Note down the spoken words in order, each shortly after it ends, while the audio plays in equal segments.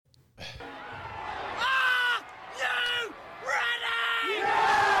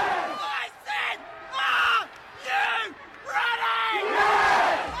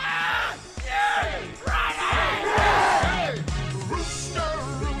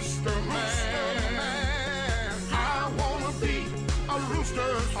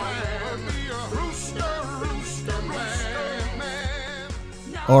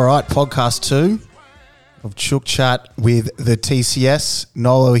All right, podcast 2 of Chook Chat with the TCS.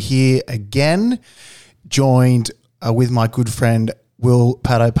 Nolo here again, joined with my good friend Will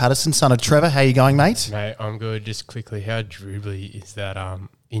Patto Patterson, son of Trevor. How you going, mate? Mate, I'm good. Just quickly, how dribbly is that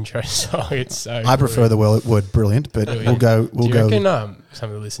intro song? It's so I prefer the word brilliant, but we'll go. Do you reckon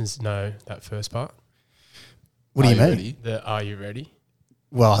some of the listeners know that first part? What do you mean? The Are You Ready?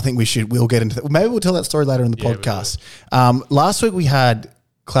 Well, I think we'll get into that. Maybe we'll tell that story later in the podcast. Last week we had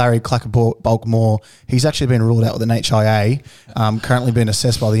Clary Clacker-Bulkmore. He's actually been ruled out with an HIA, currently being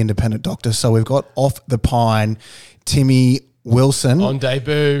assessed by the independent doctor. So we've got off the pine Timmy Wilson. On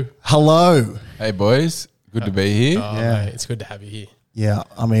debut. Hello. Hey, boys. Good to be here. Oh, Yeah. mate, it's good to have you here. Yeah,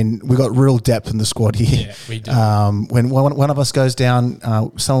 I mean, we got real depth in the squad here. Yeah, we do. When one of us goes down,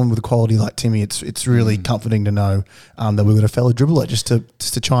 someone with a quality like Timmy, it's really comforting to know that we've got a fellow dribbler just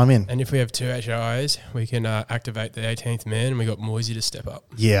to chime in. And if we have two HIAs, we can activate the 18th man, and we got Moisey to step up.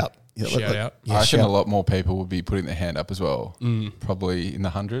 Yeah. Shout out. Yeah, I reckon shout. a lot more people would be putting their hand up as well. Probably in the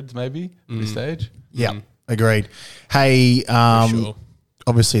hundreds, maybe, at this stage. Yeah, agreed. Hey, For sure.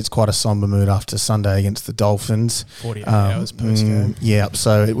 obviously it's quite a sombre mood after Sunday against the Dolphins. 48 hours post-game. Yeah,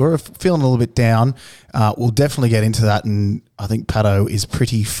 so we're feeling a little bit down. We'll definitely get into that, and I think Patto is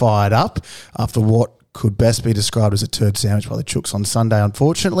pretty fired up after what could best be described as a turd sandwich by the Chooks on Sunday,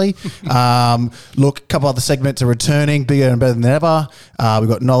 unfortunately. Look, a couple other segments are returning, bigger and better than ever. We've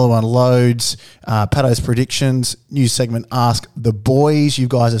got Nolo Unloads, Patto's predictions, new segment Ask the Boys. You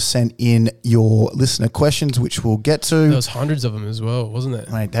guys have sent in your listener questions, which we'll get to. There was hundreds of them as well, wasn't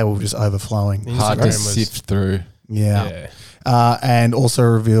it? Mate, they were just overflowing. Hard to sift through. Yeah. And also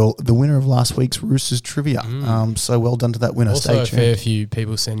reveal the winner of last week's Roosters Trivia. So well done to that winner. Also, Stay a tuned. fair few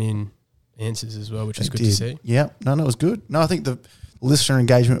people sent in answers as well, which is good to see. Yeah, no, it was good. No, I think the listener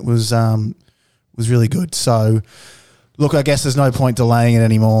engagement was really good. So, look, I guess there's no point delaying it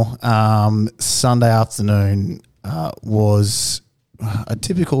anymore. Sunday afternoon was a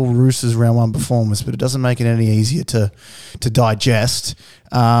typical Roosters round one performance, but it doesn't make it any easier to digest.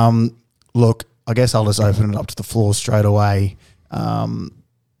 Look, I guess I'll just open it up to the floor straight away.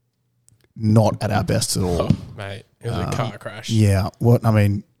 Not at our best at all. Oh, mate, it was a car crash. Yeah, what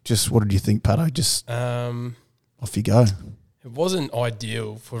did you think, Patto? Just off you go. It wasn't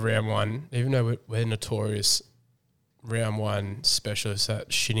ideal for round one, even though we're notorious round one specialists at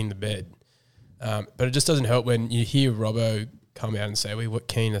shitting the bed. But it just doesn't help when you hear Robbo come out and say, we were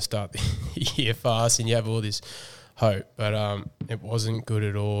keen to start the year fast, and you have all this hope. But it wasn't good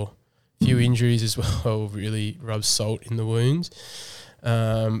at all. A few injuries as well really rubbed salt in the wounds.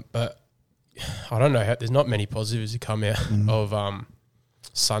 But I don't know, there's not many positives to come out of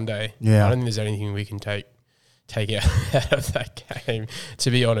Sunday. Yeah. I don't think there's anything we can take out of that game. To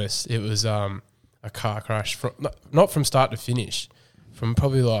be honest, it was a car crash from not from start to finish, from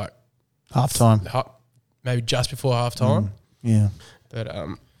probably like Half time. Maybe just before half time. Yeah. But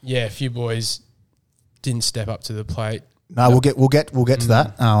a few boys didn't step up to the plate. No, we'll get to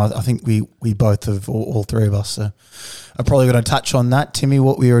that. I think we both have all three of us are probably going to touch on that. Timmy,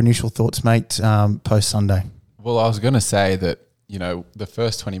 what were your initial thoughts, mate, post Sunday? Well, I was going to say that, the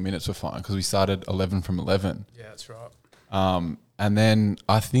first 20 minutes were fine because we started 11 from 11. Yeah, that's right. And then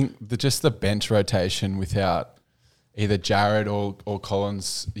I think just the bench rotation without either Jared or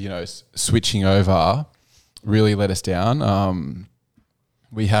Collins, switching over really let us down.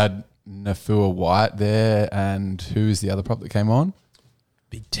 We had Nafua White there, and who's the other prop that came on?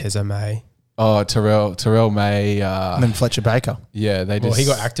 Big Tezza May. Oh, Terrell May. And then Fletcher Baker. Yeah, Well, he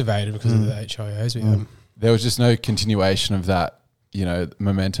got activated because of the HIOs we had. There was just no continuation of that,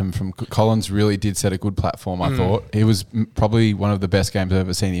 momentum from Collins. Really did set a good platform, I thought. He was probably one of the best games I've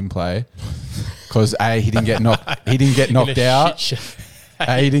ever seen him play. Because he didn't get knocked out.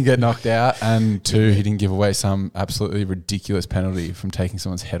 He didn't get knocked out, and two, he didn't give away some absolutely ridiculous penalty from taking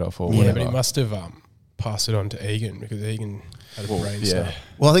someone's head off or whatever. Yeah, but he must have passed it on to Egan because Egan had a brain stuff.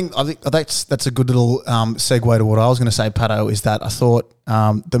 Well, I think that's a good little segue to what I was going to say, Patto, is that I thought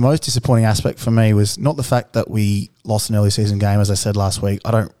the most disappointing aspect for me was not the fact that we lost an early season game, as I said last week. I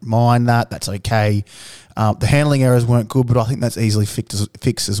don't mind that. That's okay. The handling errors weren't good, but I think that's easily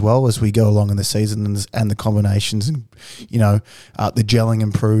fixed as well as we go along in the season and the combinations and, the gelling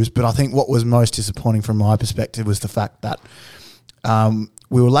improves. But I think what was most disappointing from my perspective was the fact that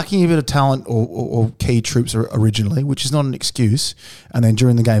we were lacking a bit of talent or key troops originally, which is not an excuse. And then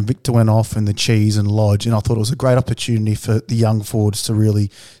during the game, Victor went off and the Cheese and Lodge, and I thought it was a great opportunity for the young forwards to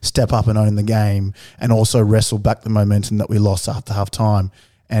really step up and own the game and also wrestle back the momentum that we lost after half time.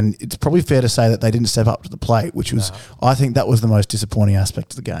 And it's probably fair to say that they didn't step up to the plate, which was, I think that was the most disappointing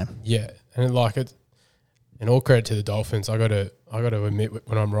aspect of the game. Yeah, and And all credit to the Dolphins. I got to admit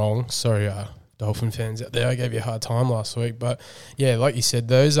when I'm wrong. Sorry, Dolphin fans out there. I gave you a hard time last week, but yeah, like you said,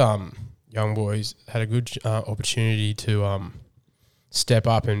 those young boys had a good opportunity to step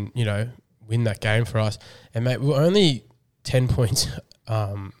up and win that game for us. And mate, we were only 10 points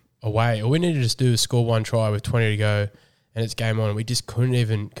away. All we needed to just do is score one try with 20 to go, and it's game on. We just couldn't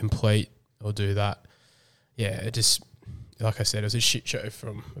even complete or do that. Yeah, it just, like I said, it was a shit show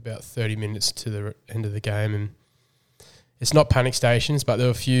from about 30 minutes to the end of the game. And it's not panic stations, but there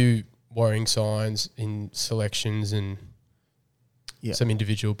were a few worrying signs in selections and some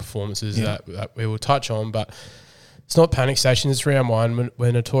individual performances that we will touch on. But it's not panic stations. It's round one.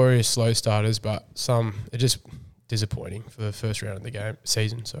 We're notorious slow starters, but it's just disappointing for the first round of the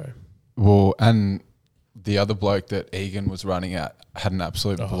season. Sorry. Well, and the other bloke that Egan was running at had an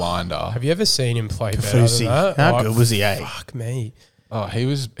absolute blinder. Have you ever seen him play better than that? How good was he, Fuck me. Oh, he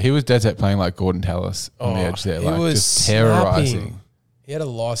was dead set playing like Gordon Tallis on the edge there. He like was just terrorising. He had a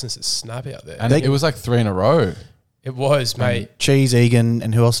license to snap out there. And it was like 3 in a row. It was, mate. Cheese, Egan,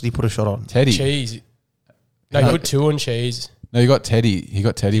 and who else did he put a shot on? Teddy. Cheese. No, he put 2 on Cheese. No, you got Teddy. He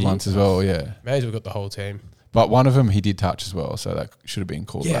got Teddy once as well, yeah. May as well got the whole team. But one of them he did touch as well, so that should have been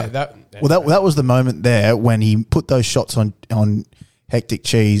called back. That was the moment there when he put those shots on Hectic,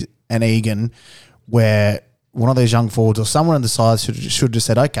 Cheese and Egan, where one of those young forwards or someone on the side should have just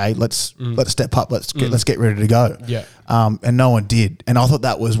said, okay, let's step up, let's get ready to go. Yeah. And no one did. And I thought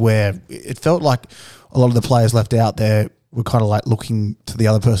that was where it felt like a lot of the players left out there were kind of like looking to the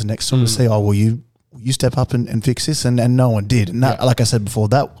other person next to them to see, will you step up and fix this? And no one did. And that, like I said before,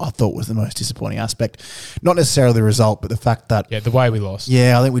 that I thought was the most disappointing aspect. Not necessarily the result, but the fact that... Yeah, the way we lost.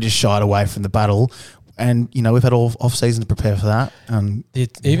 Yeah, I think we just shied away from the battle. And, we've had all off-season to prepare for that.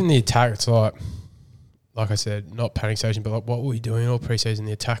 Even the attack, it's like I said, not panic station, but like what were we doing all pre-season?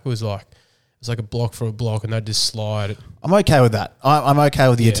 The attack was like... It was like a block for a block, and they'd just slide. I'm okay with that. I'm okay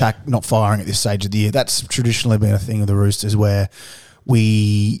with the attack not firing at this stage of the year. That's traditionally been a thing of the Roosters where...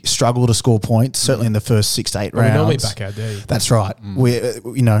 We struggle to score points, certainly in the first 6 to 8 rounds. We normally back our D. That's right.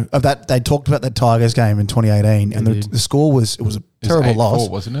 They talked about that Tigers game in 2018, and the score was a terrible loss,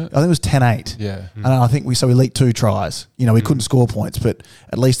 wasn't it? I think it was 10-8. Yeah, and I think we leaked 2 tries. We couldn't score points, but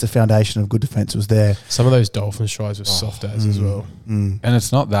at least the foundation of good defence was there. Some of those Dolphins tries were soft as well. And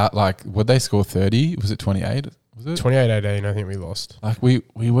it's not that would they score 30? Was it 28? Was it 28-18? I think we lost. Like we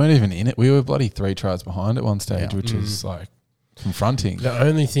weren't even in it. We were bloody 3 tries behind at one stage, which is like. Confronting. The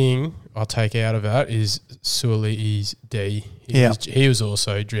only thing I'll take out of that is Suolii's D. He was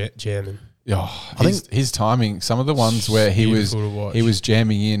also jamming. Yeah, I think his timing. Some of the ones where he was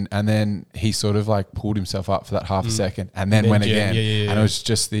jamming in, and then he sort of like pulled himself up for that half a second, and then went again, and it was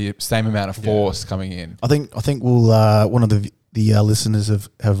just the same amount of force coming in. I think we'll one of the listeners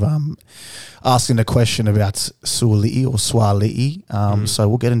have asking a question about Suoli'i or Swali'i. So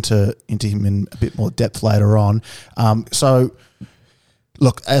we'll get into him in a bit more depth later on. So,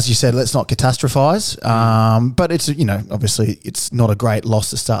 look, as you said, let's not catastrophize. But it's, obviously it's not a great loss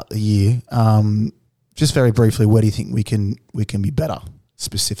to start the year. Just very briefly, where do you think we can be better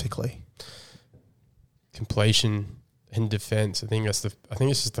specifically? Completion and defense. I think it's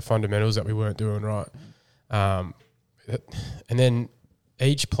just the fundamentals that we weren't doing right. And then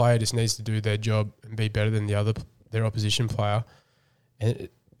each player just needs to do their job and be better than their opposition player. And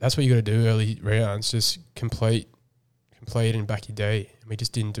that's what you got to do early rounds, just complete and back your D. And we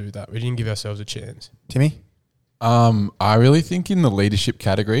just didn't do that. We didn't give ourselves a chance. Timmy? I really think in the leadership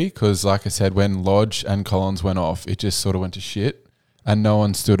category, because like I said, when Lodge and Collins went off, it just sort of went to shit. And no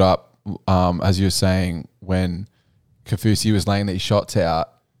one stood up, as you were saying, when Kafusi was laying these shots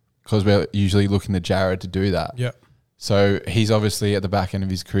out, because we're usually looking to Jared to do that. Yeah. So he's obviously at the back end of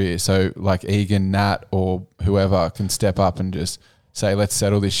his career. So like Egan, Nat, or whoever can step up and just say, let's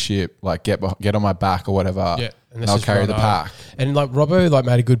settle this ship, like get on my back or whatever, and I'll carry the pack. And like Robbo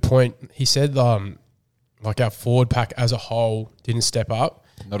made a good point. He said like our forward pack as a whole didn't step up.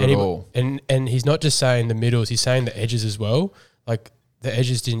 Not at all. And he's not just saying the middles, he's saying the edges as well. Like the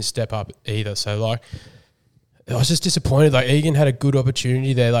edges didn't step up either. So like I was just disappointed. Like Egan had a good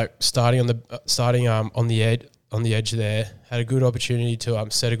opportunity there, like starting on the edge there, had a good opportunity to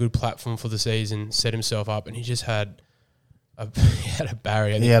set a good platform for the season, set himself up, and he just had a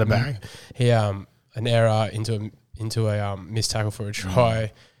barrier. He had a barrier. He an error into a missed tackle for a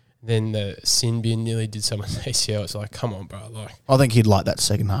try. Then the sin bin nearly did someone's ACL. It's like, come on, bro. Like, I think he'd like that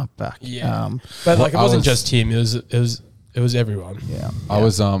second half back. Yeah, but like it wasn't just him. It was everyone. Yeah. I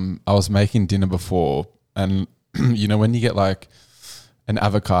was making dinner before, and when you get like an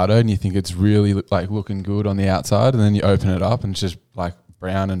avocado and you think it's really like looking good on the outside, and then you open it up and it's just like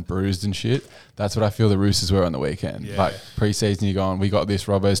brown and bruised and shit. That's what I feel the Roosters were on the weekend. Yeah. Like pre-season, you're going, we got this.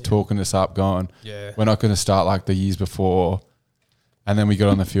 Robbo's talking us up, going, we're not going to start like the years before. And then we got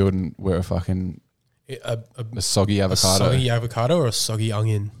on the field and we're a fucking a soggy avocado. A soggy avocado or a soggy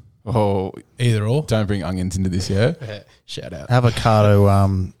onion? Oh, either or. Don't bring onions into this, yeah? Shout out.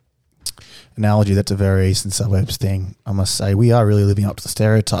 Avocado analogy, that's a very Eastern Suburbs thing. I must say, we are really living up to the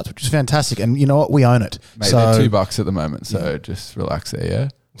stereotypes, which is fantastic. And you know what? We own it. Mate, they're $2 at the moment, so just relax there, yeah?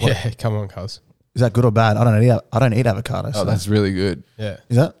 Yeah, come on, cuz. Is that good or bad? I don't eat avocado. Oh, so. that's really good. Yeah.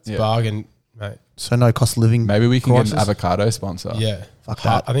 Is that? It's a bargain, mate. So no cost of living. Maybe we can crisis? get an avocado sponsor. Yeah. Fuck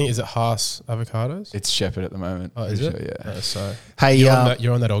that. I think, is it Haas Avocados? It's Shepherd at the moment. Oh, is Sure, it? yeah. So Hey, you're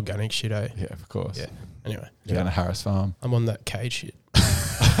on that organic shit, eh? Yeah, of course. Yeah. Anyway. Down at Harris Farm. I'm on that cage shit.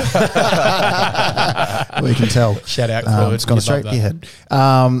 well, you can tell. Shout out, Claude. It's gone straight to your head.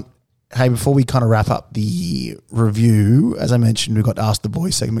 Hey, before we kind of wrap up the review, as I mentioned, we've got Ask the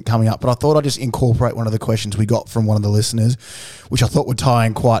Boys segment coming up, but I thought I'd just incorporate one of the questions we got from one of the listeners, which I thought would tie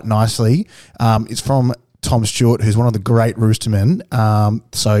in quite nicely. It's from Tom Stewart, who's one of the great Roostermen.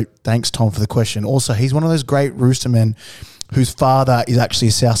 So thanks, Tom, for the question. Also, he's one of those great Roostermen whose father is actually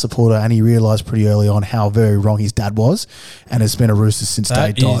a South supporter, and he realised pretty early on how very wrong his dad was, and has been a Roosters since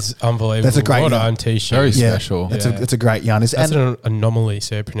day dot. That is unbelievable. That's a great what yarn. an t-shirt. Very special. It's a great yarn. That's an anomaly,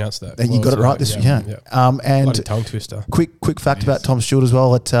 so pronounce that. And you got it right this year. And bloody tongue twister. Quick fact about Tom Stewart as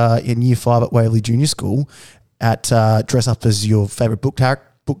well. In Year 5 at Waverley Junior School, at dress up as your favourite book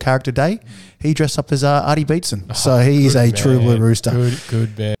character day, he dressed up as Artie Beetson. So he is a true blue Rooster.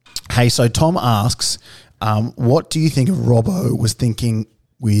 Good man. Hey, so Tom asks, what do you think of Robbo was thinking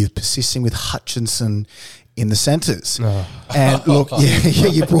with persisting with Hutchinson in the centres? And look,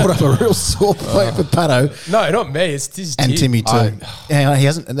 you brought up a real sore point for Patto. No, not me. It's his and Timmy too. And he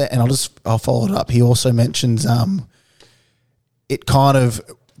hasn't. And I'll follow it up. He also mentions it kind of.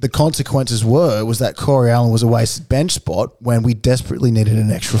 The consequences was that Corey Allen was a wasted bench spot when we desperately needed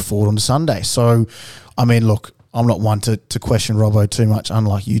an extra forward on Sunday. So, I mean, look, I'm not one to question Robbo too much,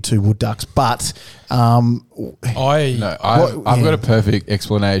 unlike you two Wood Ducks. But I've got a perfect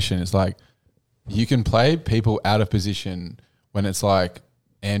explanation. It's like you can play people out of position when it's like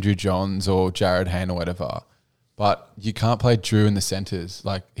Andrew Johns or Jared Hayne or whatever. But you can't play Drew in the centres.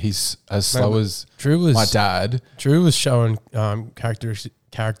 Like, he's as slow as my dad. Drew was showing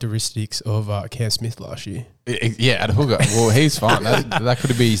characteristics of Cam Smith last year. Yeah, at hooker. Well, he's fine. That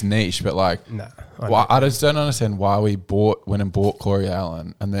could be his niche, but like, I just don't understand why we went and bought Corey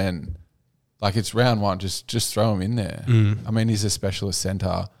Allen, and then like it's round one, just throw him in there. I mean, he's a specialist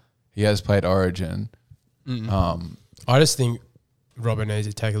centre. He has played Origin. I just think Robert needs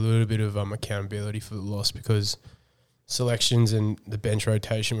to take a little bit of accountability for the loss, because selections and the bench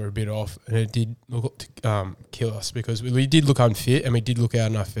rotation were a bit off, and it did look to kill us, because we did look unfit and we did look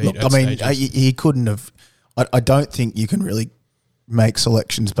out on our feet. Look, I mean, he couldn't have. I don't think you can really make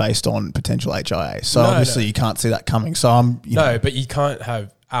selections based on potential HIA. So obviously you can't see that coming. So but you can't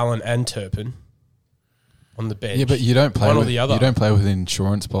have Allen and Turpin on the bench. Yeah, but you don't play one with or the other. You don't play with an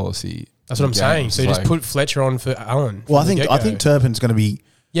insurance policy. That's what I'm saying. So you just put Fletcher on for Allen. Well, I think Turpin's going to be.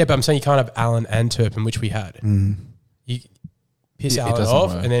 Yeah, but I'm saying you can't have Allen and Turpin, which we had. You piss Allen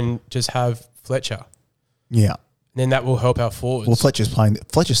off and then just have Fletcher. Yeah. And then that will help our forwards. Well, Fletcher's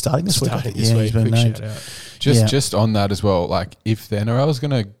starting this week. He's been named. Just on that as well, like if the NRL is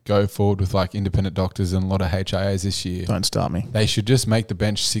going to go forward with like independent doctors and a lot of HIAs this year, don't start me. They should just make the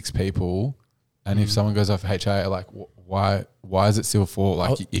bench 6 people, and if someone goes off HIA, like why is it still 4?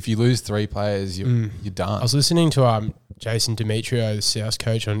 Like if you lose 3 players, you're done. I was listening to Jason Demetrio, the South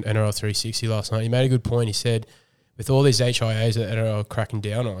coach on NRL 360 last night. He made a good point. He said, with all these HIAs that NRL are cracking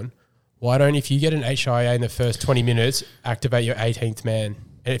down on, why don't, if you get an HIA in the first 20 minutes, activate your 18th man?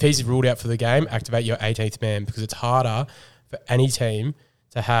 And if he's ruled out for the game, activate your 18th man, because it's harder for any team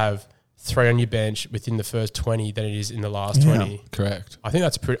to have 3 on your bench within the first 20 than it is in the last 20. Correct. I think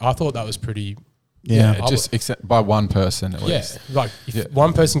that's pretty. I thought that was pretty. Yeah, just except by one person at least. Yeah, like if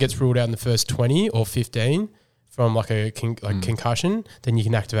one person gets ruled out in the first 20 or 15 from like a concussion, then you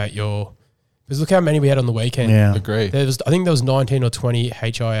can activate your. Because look how many we had on the weekend. Yeah, agree. I think there was 19 or 20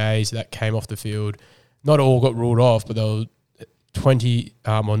 HIAs that came off the field. Not all got ruled off, but there were 20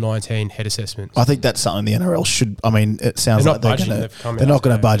 or 19 head assessments. I think that's something the NRL should. I mean, it sounds like they're not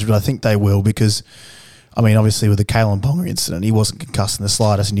going to budge, but I think they will, because, I mean, obviously with the Kalen Ponga incident, he wasn't concussed in the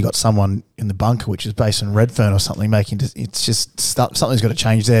slightest, and you got someone in the bunker, which is based on Redfern or something, it's just something's got to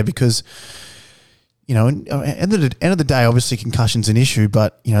change there, because, you know, end of the day, obviously concussion's an issue,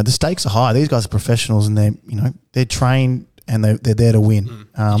 but, you know, the stakes are high. These guys are professionals, and they're trained and they're there to win.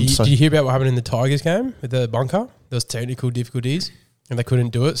 Did you hear about what happened in the Tigers game with the bunker? There was technical difficulties. and they couldn't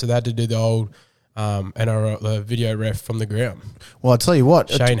do it, so they had to do the old NRL, the video ref from the ground. Well, I'll tell you what.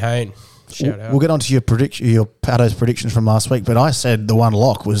 Shane Hayne. Shout out. We'll get on to your Patto's predictions from last week, but I said the one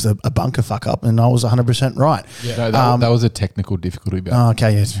lock was a bunker fuck up, and I was 100% right. Yeah. No, that was a technical difficulty.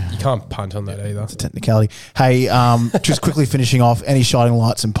 Okay, yes. You can't punt on that either. It's a technicality. Hey, just quickly finishing off, any shining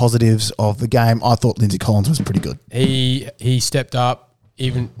lights and positives of the game? I thought Lindsay Collins was pretty good. He stepped up,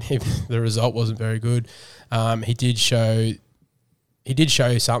 even if the result wasn't very good. He did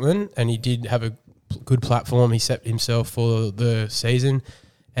show something, and he did have a good platform. He set himself for the season.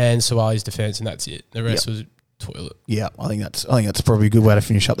 And Suwali's defence, and that's it. The rest was toilet. Yeah, I think that's probably a good way to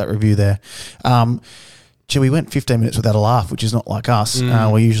finish up that review there. We went 15 minutes without a laugh, which is not like us.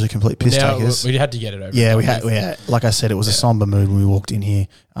 We're usually complete piss takers. We had to get it over. Yeah, we had. Like I said, it was a sombre mood when we walked in here.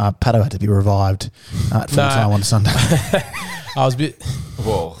 Patto had to be revived at full time on Sunday. I was a bit.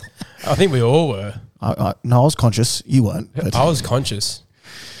 Well, I think we all were. No, I was conscious. You weren't. But I was conscious.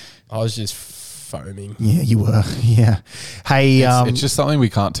 I was just foaming. Yeah, you were. Yeah. Hey, it's just something we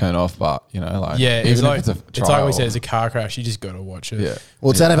can't turn off, but it's like we said, it's a car crash. You just got to watch it. Yeah.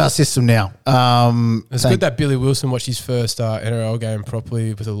 Well, it's out of our system now. It's good that Billy Wilson watched his first NRL game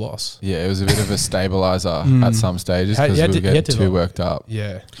properly with a loss. Yeah, it was a bit of a stabiliser at some stages because we were getting too worked up.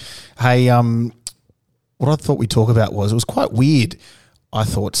 Yeah. Hey, what I thought we'd talk about was it was quite weird. I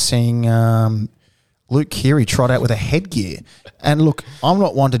thought seeing Luke Keary trot out with a headgear. And look, I'm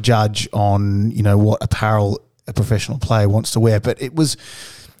not one to judge on, what apparel a professional player wants to wear, but it was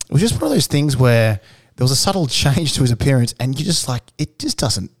just one of those things where there was a subtle change to his appearance and you just it just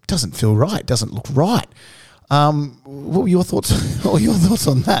doesn't feel right, doesn't look right. What were your thoughts? What were your thoughts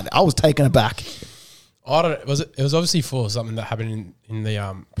on that? I was taken aback. I don't know. It was obviously for something that happened in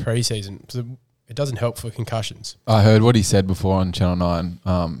the pre-season. So it doesn't help for concussions. I heard what he said before on Channel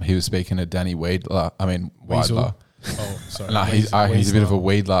 9. He was speaking to Danny Weidler. Weidler. Oh, sorry. No, he's a bit of a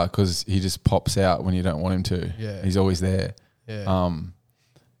Weidler because he just pops out when you don't want him to. Yeah. He's always there. Yeah.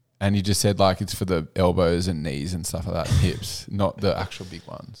 And he just said it's for the elbows and knees and stuff like that, and hips, not the actual big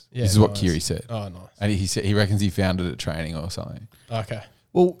ones. Yeah, this is what Keary said. Oh, nice. And he said he reckons he found it at training or something. Okay.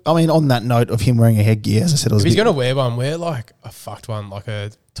 Well, on that note of him wearing a headgear, as I said, if he's going to wear one, wear a fucked one, like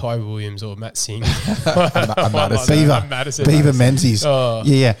a Ty Williams or Matt Singh. Beaver Menzies. Oh.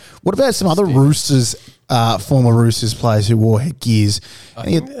 Yeah. What about some other Roosters, former Roosters players who wore headgears? I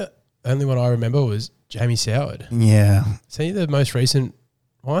think the only one I remember was Jamie Soward. Yeah. Is he the most recent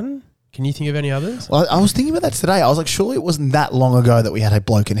one? Can you think of any others? Well, I was thinking about that today. I was like, surely it wasn't that long ago that we had a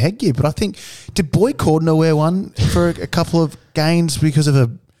bloke in headgear, but I think, did Boyd Cordner wear one for a couple of games because of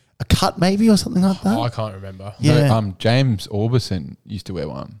a cut maybe or something like that? Oh, I can't remember. Yeah. No, James Orbison used to wear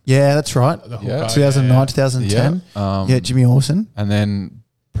one. Yeah, that's right. Yeah. 2009, 2010. Yeah. Jimmy Orson. And then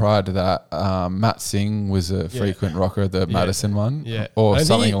prior to that, Matt Singh was a frequent rocker, the Madison one. Yeah. Or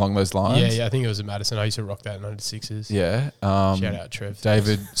something along those lines. Yeah, I think it was a Madison. I used to rock that in 96s. Yeah. Shout out, Trev.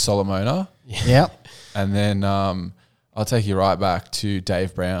 David Solomona. Yeah. And then I'll take you right back to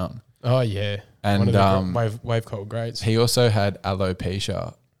Dave Brown. Oh, yeah. And one of the wave cold greats. He also had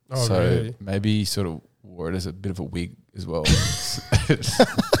alopecia. Oh, so really? maybe he sort of wore it as a bit of a wig as well.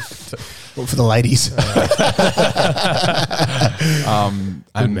 Well, for the ladies.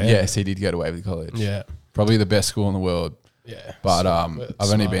 And yes, he did go to Waverley College. Yeah. Probably the best school in the world. Yeah. But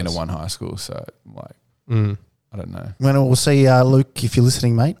I've only been to one high school, so I don't know. Well, we'll see, Luke, if you're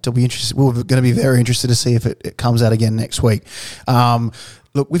listening, mate. We're going to be very interested to see if it comes out again next week.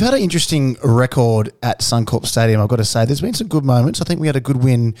 Look, we've had an interesting record at Suncorp Stadium, I've got to say. There's been some good moments. I think we had a good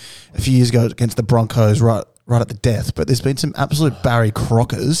win a few years ago against the Broncos right at the death, but there's been some absolute Barry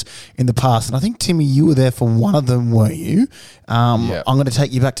Crockers in the past. And I think, Timmy, you were there for one of them, weren't you? Yep. I'm going to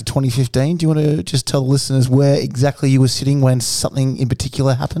take you back to 2015. Do you want to just tell the listeners where exactly you were sitting when something in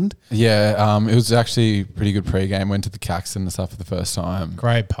particular happened? Yeah, it was actually a pretty good pre-game. Went to the Caxton and stuff for the first time.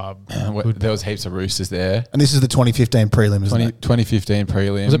 Great pub. There was heaps of Roosters there. And this is the 2015 prelim, isn't it? 2015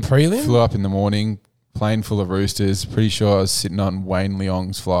 prelim. Was it prelim? Flew up in the morning, plane full of Roosters. Pretty sure I was sitting on Wayne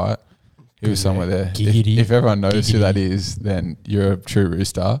Leong's flight. He was somewhere there. If everyone knows who that is, then you're a true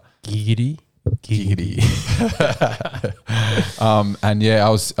Rooster. Giggity. And yeah, I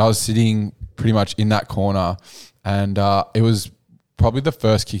was sitting pretty much in that corner, and it was probably the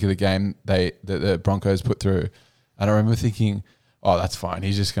first kick of the game that the Broncos put through, and I remember thinking, oh, that's fine.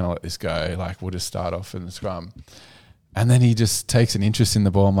 He's just going to let this go. We'll just start off in the scrum. And then he just takes an interest in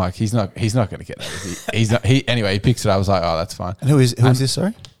the ball. I'm like, he's not going to get that. Anyway, he picks it up. I was like, oh, that's fine. And who is this,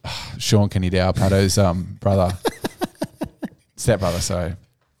 sorry? Sean Kenny Dow, Patto's brother. Stepbrother, sorry.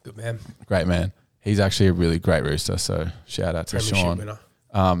 Good man. Great man. He's actually a really great Rooster, so shout out to Premiership Sean. winner.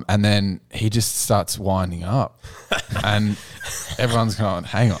 And then he just starts winding up. And everyone's going,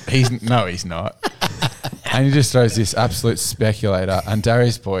 hang on. He's not. And he just throws this absolute speculator. And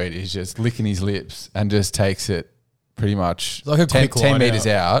Darius Boyd is just licking his lips and just takes it pretty much like a 10 metres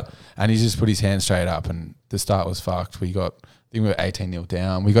out. And he just put his hand straight up. And the start was fucked. I think we were 18-0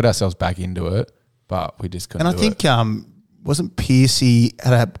 down. We got ourselves back into it, but we just couldn't do it. And I think wasn't Piercy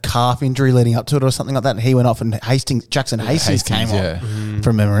had a calf injury leading up to it or something like that, and he went off and Jackson Hastings came on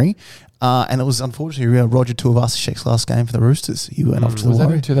from memory. And it was unfortunately Roger Tuivasa-Sheck's last game for the Roosters. He went off to the Was that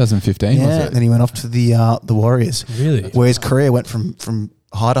Warriors. in 2015, was it? And then he went off to the Warriors. Really? Where his career went from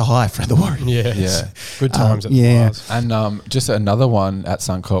high to high for the Warriors. Yeah. Good times at the yeah. bars. And just another one at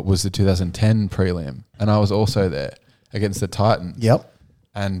Suncorp was the 2010 prelim, and I was also there against the Titans. Yep.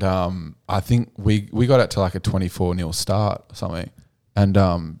 And I think we got it to like a 24-0 start or something.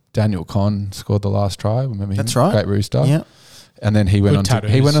 And Daniel Conn scored the last try. Remember him? That's right. Great Rooster. Yeah. And then he went on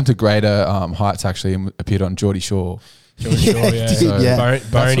tattoos. to greater heights actually and appeared on Geordie Shore.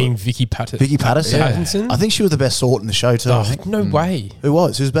 Boning Vicky Patterson. Vicky Patterson. Pattinson? I think she was the best sort in the show too. I think. No way. Who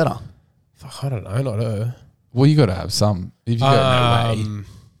was? Who's better? Fuck, I don't know. Not her. Well, you got to have some. If you got no way.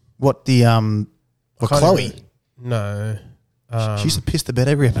 What the Chloe? No. She used to piss the bed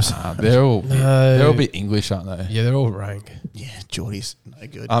every episode. They're all a bit English, aren't they? Yeah, they're all rank. Yeah, Geordie's no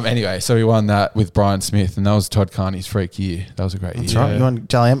good. Anyway, so we won that with Brian Smith, and that was Todd Carney's freak year. That was a great year. That's right. You won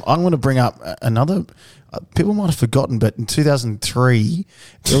JLM. I'm going to bring up another. People might have forgotten, but in 2003,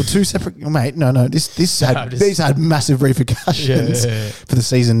 there were two separate. Mate, no. These had massive repercussions for the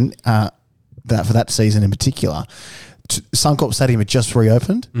season. For that season in particular, Suncorp Stadium had just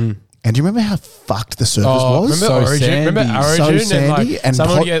reopened. And do you remember how fucked the surface was? Remember Origin? Remember Origin? So sandy. And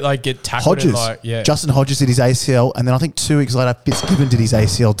someone get tackled. Hodges. Justin Hodges did his ACL. And then I think 2 weeks later, Fitzgibbon did his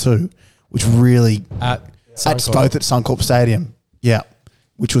ACL too, which really... At both at Suncorp Stadium. Yeah.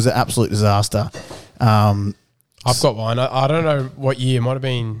 Which was an absolute disaster. I've got one. I don't know what year. It might have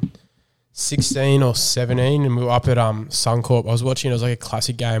been 16 or 17. And we were up at Suncorp. I was watching, it was like a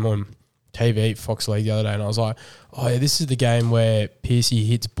classic game on TV, Fox League the other day, and I was like, oh yeah, this is the game where Piercy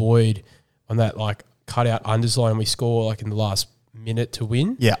hits Boyd on that like cut out undersline and we score like in the last minute to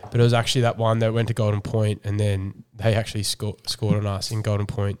win. Yeah. But it was actually that one that went to Golden Point and then they actually scored on us in Golden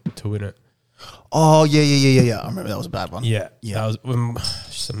Point to win it. Oh, yeah. I remember that was a bad one. Yeah. That was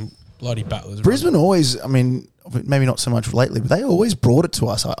some bloody battlers. Brisbane always, I mean, maybe not so much lately, but they always brought it to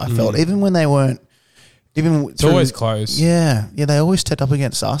us, I felt, even when they weren't. It's always close. Yeah, they always stepped up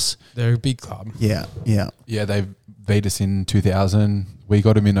against us. They're a big club. Yeah. Yeah, they beat us in 2000. We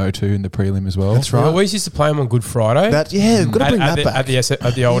got them in 02 in the prelim as well. That's right. We always used to play them on Good Friday. We've got to bring that back. At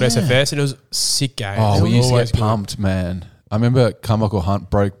the old SFS, and it was a sick game. Oh, we used to get pumped, man. I remember Carmichael Hunt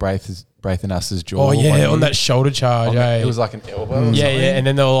broke Braithen Ass's jaw. Oh, yeah, on that shoulder charge. It was like an elbow. Yeah, and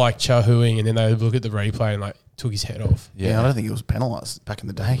then they were like chahooing, and then they would look at the replay and like took his head off. Yeah, I don't think he was penalised back in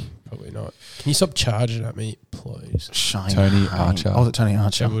the day. Probably not. Can you stop charging at me, please? Shame. Tony Archer. Oh, was it Tony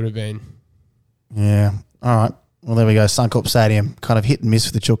Archer? It would have been. Yeah. All right. Well, there we go. Suncorp Stadium, kind of hit and miss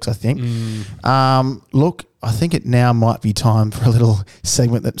for the Chooks, I think. Look, I think it now might be time for a little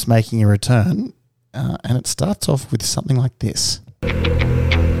segment that's making a return, and it starts off with something like this.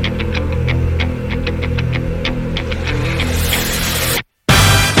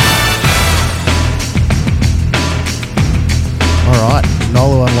 All right,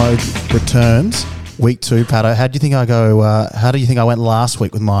 Nolo Unloads returns. Week 2, Patto. How do you think I go? How do you think I went last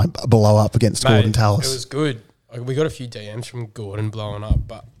week with my blow up against Gordon Tallis? It was good. We got a few DMs from Gordon blowing up,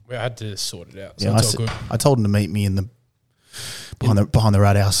 but we had to sort it out. So yeah, it's all good. I told him to meet me in the behind the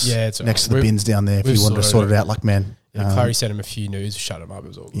rat house. Yeah, it's next to the bins down there. If you wanted to sort it out, like men. Yeah, Clary sent him a few news, shut him up. It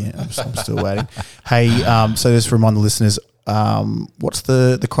was all good. Yeah, I'm still waiting. Hey, so just to remind the listeners, what's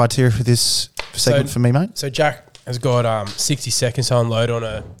the criteria for this segment for me, mate? So Jack has got 60 seconds to unload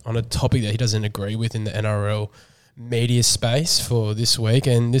on a topic that he doesn't agree with in the NRL media space for this week.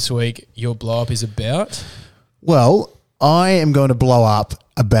 And this week, your blow up is about? Well, I am going to blow up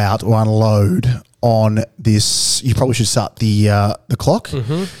about or unload on this. You probably should start the clock.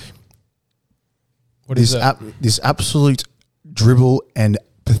 Mm-hmm. What is that? This absolute dribble and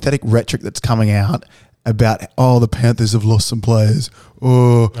pathetic rhetoric that's coming out about, the Panthers have lost some players.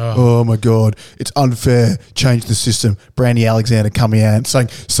 Oh my God. It's unfair. Change the system. Brandy Alexander coming out and saying,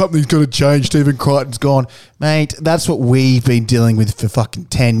 something's got to change. Stephen Crichton's gone. Mate, that's what we've been dealing with for fucking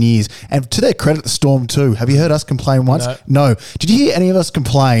 10 years. And to their credit, the Storm too. Have you heard us complain once? No. Did you hear any of us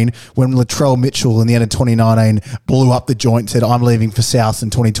complain when Latrell Mitchell in the end of 2019 blew up the joint and said, I'm leaving for South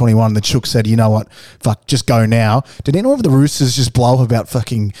in 2021? The Chook said, you know what? Fuck, just go now. Did anyone of the Roosters just blow up about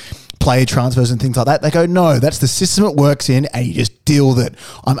fucking player transfers and things like that. They go, no, that's the system it works in, and you just deal with it.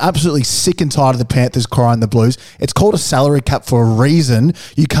 I'm absolutely sick and tired of the Panthers crying the blues. It's called a salary cap for a reason.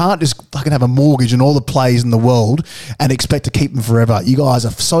 You can't just fucking have a mortgage on all the players in the world and expect to keep them forever. You guys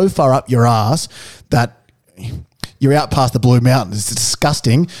are so far up your ass that you're out past the Blue Mountains. It's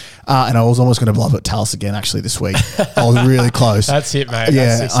disgusting. And I was almost going to blow up at Tallis again, actually, this week. I was really close. That's it, mate.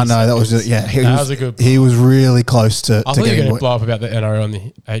 Yeah, I know. That was a good. He was really close to. I thought you were going to blow up about the NRL and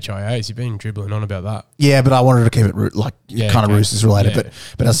the HIAs. You've been dribbling on about that. Yeah, but I wanted to keep it kind of Roosters related. Yeah.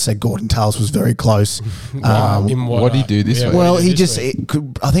 But as I said, Gordon Tallis was very close. What did he do this week? Well,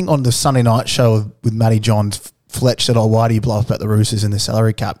 I think on the Sunday night show with Matty Johns, Fletch said, why do you blow up about the Roosters and the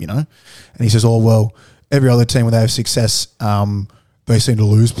salary cap, And he says, well, every other team when they have success, they seem to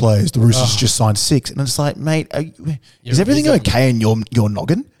lose players. The Roosters just signed 6. And it's like, mate, is everything okay in your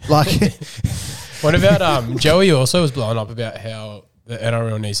noggin? Like, what about Joey also was blowing up about how the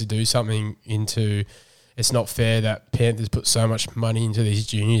NRL needs to do something into it's not fair that Panthers put so much money into these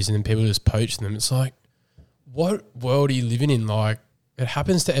juniors and then people just poach them. It's like, what world are you living in? Like, it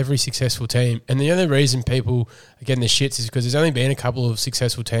happens to every successful team. And the only reason people are getting the shits is because there's only been a couple of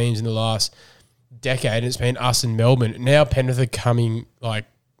successful teams in the last decade, and it's been us and Melbourne. Now Penrith are coming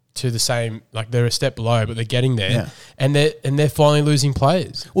to the same, they're a step below, but they're getting there, and they're finally losing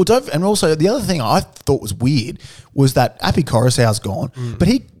players. Well, and also the other thing I thought was weird was that Api Coruscant's gone, but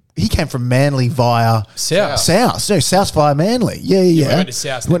he came from Manly via South. No, South via Manly. Yeah. He went to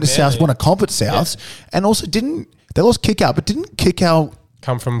South. Went to South, won a comp at South, and also they lost kick out, but didn't kick out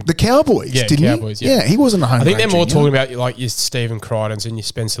come from the Cowboys, didn't Cowboys, he? Yeah, he wasn't a home. I think they're more junior. talking about your Stephen Crichtons and your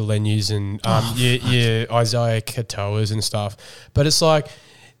Spencer Lenyus and your Isaiah Katoas and stuff. But it's like,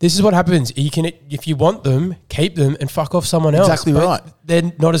 this is what happens. You can, if you want them, keep them and fuck off someone else. Exactly right.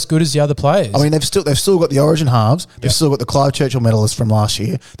 They're not as good as the other players. I mean, they've still got the Origin halves. They've still got the Clive Churchill medalist from last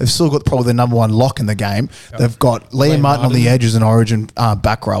year. They've still got probably the number one lock in the game. They've got Liam Martin on the edge as an Origin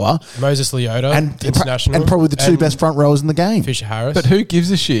back rower. Moses Leota, international. And probably the two best front rowers in the game. Fisher Harris. But who gives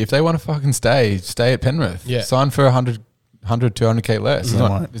a shit? If they want to fucking stay at Penrith. Yeah. Sign for 100, 200K less.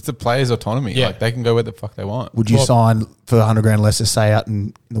 No. It's the players' autonomy. Yeah. They can go where the fuck they want. Would you sign for 100 grand less to stay out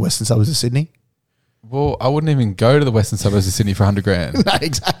in the western suburbs of Sydney? Well, I wouldn't even go to the western suburbs of Sydney for 100 grand. No,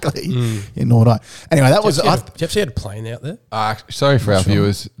 exactly. Yeah, nor would I. Anyway, that was. Do you have a plane out there? Sorry for our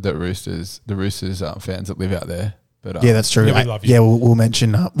viewers, the Roosters fans that live out there. But yeah, that's true. Yeah, we love you. Yeah, we'll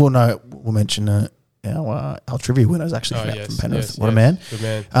mention. We'll mention our trivia winners actually from Penrith. What a man! Good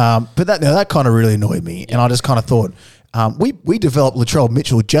man. But that kind of really annoyed me, and I just kind of thought. We developed Latrell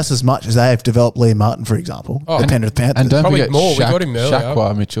Mitchell just as much as they have developed Liam Martin, for example, the Penrith Panthers. And don't Probably forget more. We got him earlier.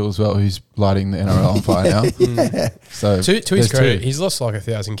 Shaqwa Mitchell as well, who's lighting the NRL on fire now. Yeah. So to his credit, he's lost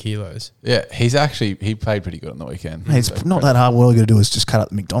 1,000 kilos. Yeah, he played pretty good on the weekend. Hey, it's not that hard. All you got to do is just cut out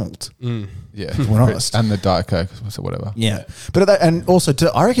the McDonald's. Yeah, we're honest. And the Diet Coke, so whatever. Yeah, but and also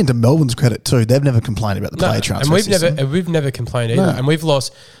I reckon to Melbourne's credit too, they've never complained about the player transfer system. And we've never complained either. And we've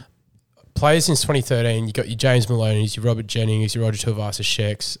lost players since 2013. You got your James Maloney's, your Robert Jennings, your Roger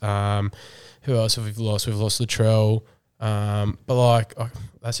Tuivasa-Sheck's. Who else have we lost? We've lost Latrell. But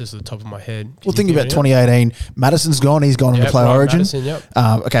that's just at the top of my head. Well, think about 2018. Madison's gone. He's gone on the player Origin. Madison, yep.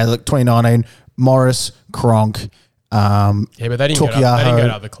 Okay, look, 2019. Morris, Cronk. But they didn't go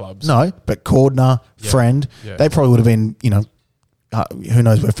to other clubs. No, but Cordner, Friend, they probably would have been, who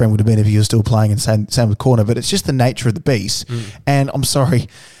knows where Friend would have been if he was still playing, and same with Corner. But it's just the nature of the beast. And I'm sorry,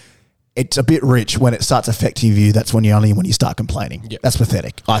 it's a bit rich when it starts affecting you. That's when you start complaining. Yep. That's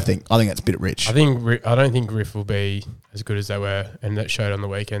pathetic. I think that's a bit rich. I don't think Riff will be as good as they were, and that showed on the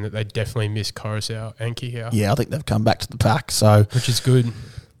weekend that they definitely missed Coruscant and Kikau. Yeah, I think they've come back to the pack. So which is good.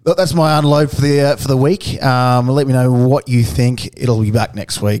 Look, that's my unload for the week. Let me know what you think. It'll be back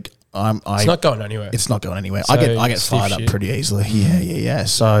next week. It's not going anywhere. It's not going anywhere. So I get fired up pretty easily. Yeah.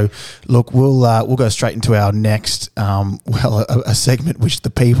 So look, we'll go straight into our next a segment which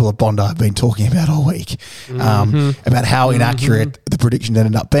the people of Bondi have been talking about all week about how inaccurate the prediction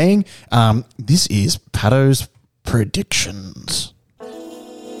ended up being. This is Patto's predictions.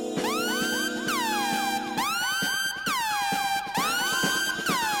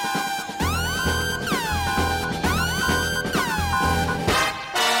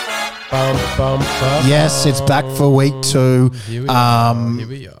 Yes, it's back for week 2. Here we are.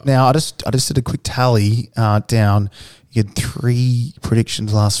 Now, I just did a quick tally down. You had 3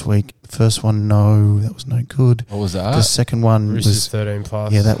 predictions last week. The first one, no, that was no good. What was that? The second one Roosters was 13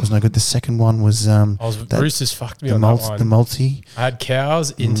 plus. Yeah, that was no good. The second one was Roosters fucked me on that one. The multi. I had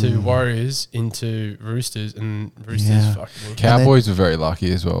Cows into Warriors into Roosters, and Roosters fucked me. Cowboys were very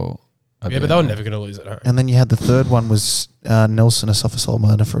lucky as well. But they were never going to lose at home. And then you had the third one was Nelson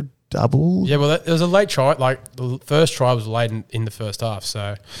Asafa-Solomona for double. Yeah, well, it was a late try. Like, the first try was late in the first half.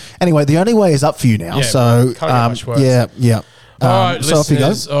 So, Anyway, the only way is up for you now. Yeah, so, can't get much worse. yeah. all right, so off you go.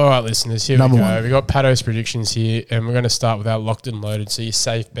 listeners. All right, listeners. Here Number we go. one. We've got Patto's predictions here, and we're going to start with our locked and loaded, so your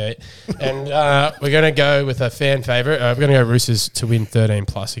safe bet. And we're going to go with a fan favourite. We're going to go Roosters to win 13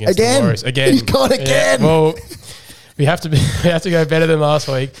 plus against the Warriors. Again. He's gone again. Yeah, well, we have to go better than last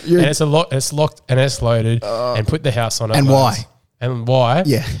week. And it's it's locked and it's loaded, and put the house on it. And why? And why?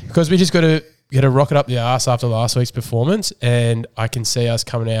 Yeah. Because we just got to rocket up the arse after last week's performance, and I can see us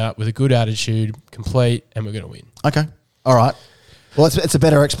coming out with a good attitude, complete, and we're going to win. Okay. All right. Well, it's a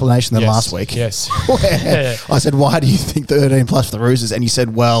better explanation than last week. Yes. Where I said, why do you think 13 plus for the Roosters? And you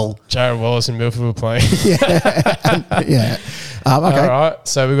said, well. Jared Wallace and Milford were playing. Yeah. Okay. All right.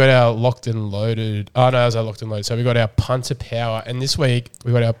 So we got our locked and loaded. Oh, no, it was our locked and loaded. So we got our punter power. And this week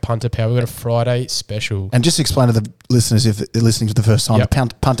we got our punter power. We got a Friday special. And just explain to the listeners, if they're listening for the first time, Yep.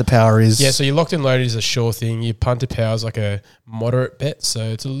 the punter power is. Yeah, so your locked and loaded is a sure thing. Your punter power is like a moderate bet. So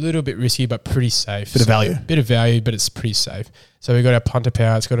it's a little bit risky, but pretty safe. Bit of value. Bit of value, but it's pretty safe. So we got our punter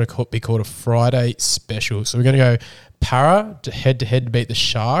power. It's going to be called a Friday special. So we're going to go Para to head to beat the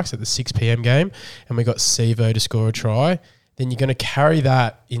Sharks at the 6 p.m. game. And we got Sevo to score a try. Then you're going to carry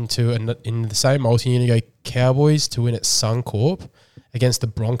that in the same multi. You're going to go Cowboys to win at Suncorp against the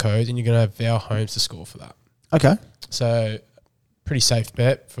Broncos, and you're going to have Val Holmes to score for that. Okay. So pretty safe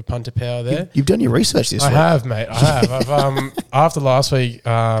bet for punter power there. You've done your research this week. I have, mate. I have. I've after last week,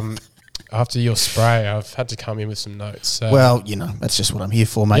 after your spray, I've had to come in with some notes. So. Well, that's just what I'm here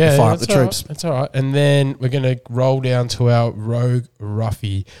for, mate. To fire up the troops. Right. That's all right. And then we're going to roll down to our Rogue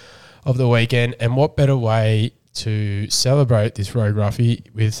Ruffy of the weekend. And what better way to celebrate this Rogue Ruffy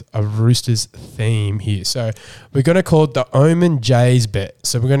with a Roosters theme here. So we're going to call it the Omen Jays bet.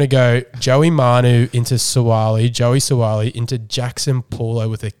 So we're going to go Joey Manu into Joey Sawali into Jackson Paulo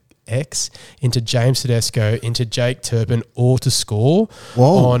with a X, into James Tedesco, into Jake Turpin, all to score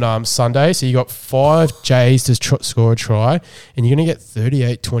on Sunday. So you got 5 Jays to score a try, and you're going to get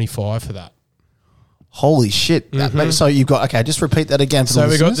 38.25 for that. Holy shit. So you've got, just repeat that again for the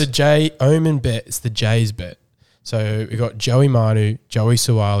listeners. So we got the J Omen bet. It's the Jays bet. So we got Joey Manu, Joey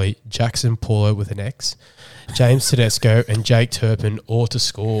Sawali, Jackson Paulo with an X, James Tedesco, and Jake Turpin all to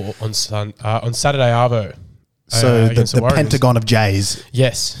score on Saturday Arvo. So the Pentagon of Jays.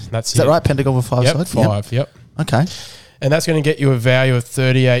 Yes, that's Is that right? Pentagon with 5 sides? 5, yep. Okay. And that's going to get you a value of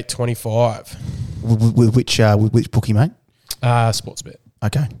 38.25. With which bookie, mate? Sportsbet.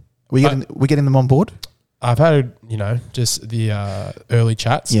 Okay. We getting them on board? I've had, just the early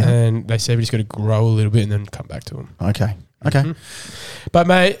chats, and they said we just got to grow a little bit and then come back to them. Okay. But,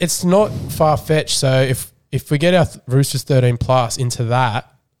 mate, it's not far-fetched. So if we get our Roosters 13 plus into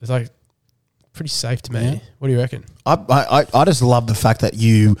that, it's like pretty safe to me. Yeah. What do you reckon? I just love the fact that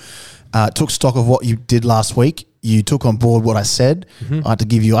you took stock of what you did last week. You took on board what I said. I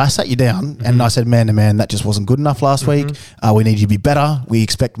sat you down and I said, man to man, that just wasn't good enough last week. We need you to be better. We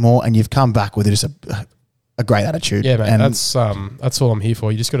expect more. And you've come back with just a great attitude. Yeah, mate. That's all I'm here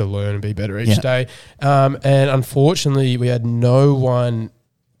for. You just got to learn and be better each day. And unfortunately, we had no one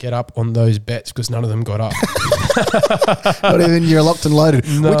get up on those bets because none of them got up. Not even you're locked and loaded,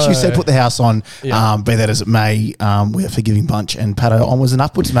 which you said put the house on. Yeah. Be that as it may, we're a forgiving bunch, and Patto onwards and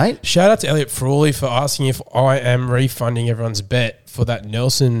upwards, mate. Shout out to Elliot Frawley for asking if I am refunding everyone's bet for that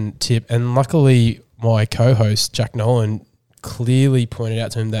Nelson tip, and luckily my co-host Jack Nolan clearly pointed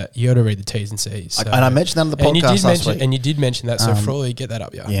out to him that you got to read the T's and C's. So. And I mentioned that on the podcast last week. And you did mention that, so Frawley, get that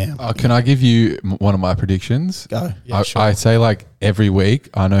up, yeah. Can I give you one of my predictions? Go. Yeah, sure. I say like every week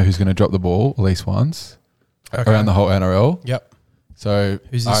I know who's going to drop the ball at least once around the whole NRL. Yep. So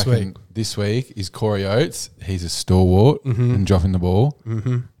who's this week? This week is Corey Oates. He's a stalwart and dropping the ball.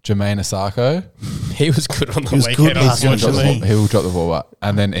 Jermaine Asako. He was good on the was weekend, good last week. unfortunately. He will drop the ball up.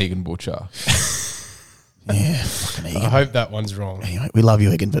 And then Egan Butcher. Yeah, fucking Egan. I hope that one's wrong. Anyway, we love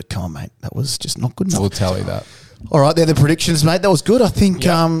you, Egan, but come on, mate. That was just not good enough. We'll tell you that. All right, they're the predictions, mate. That was good. I think,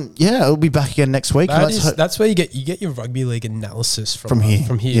 it'll be back again next week. That's where you get your rugby league analysis from here.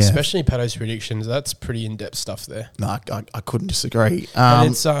 Yeah. Especially Patto's predictions. That's pretty in-depth stuff there. No, I couldn't disagree.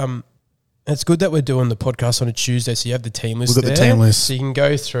 And it's good that we're doing the podcast on a Tuesday, so you have the team list. We've got the team list, so you can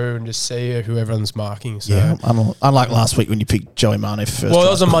go through and just see who everyone's marking. So. Yeah, unlike last week when you picked Joey Manu for first. Well, it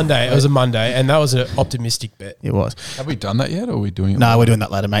was a Monday. It was a Monday, and that was an optimistic bet. It was. Have we done that yet, or are we doing it? No, we're doing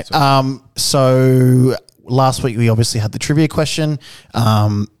that later, mate. So last week we obviously had the trivia question.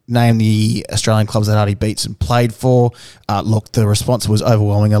 Name the Australian clubs that Artie beats and played for. Look, the response was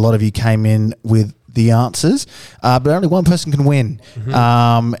overwhelming. A lot of you came in with the answers, but only one person can win.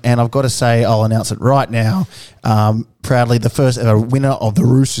 And I've got to say, I'll announce it right now. Proudly, the first ever winner of the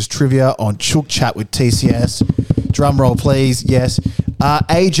Roosters Trivia on Chook Chat with TCS. Drum roll, please. Yes.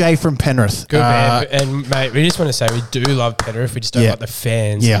 AJ from Penrith. Good man. And, mate, we just want to say we do love Penrith. We just don't like the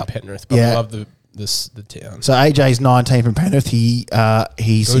fans in Penrith, but we love the town. So AJ's 19 from Penrith. He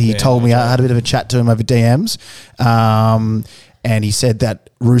told me, I had a bit of a chat to him over DMs, and he said that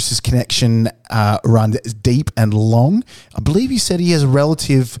Roosters connection runs deep and long. I believe he said he has a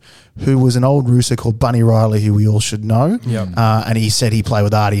relative who was an old Rooster called Bunny Riley, who we all should know. Yep. And he said he played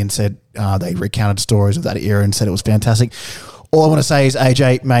with Artie and said they recounted stories of that era and said it was fantastic. All I want to say is,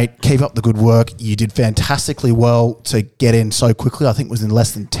 AJ, mate, keep up the good work. You did fantastically well to get in so quickly. I think it was in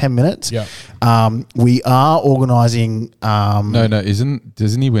less than 10 minutes. Yeah. We are organising...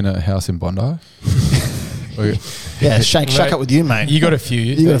 Doesn't he win a house in Bondi? Yeah, shake up with you, mate. You got a few.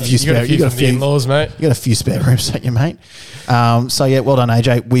 You got a few spare. You got a few in-laws, mate. You got a few spare rooms, don't you, mate? So yeah, well done,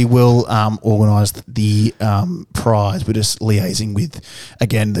 AJ. We will organise the prize. We're just liaising with,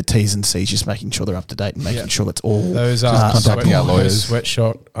 again, the T's and C's, just making sure they're up to date and making sure that's all. Those contacting our lawyers,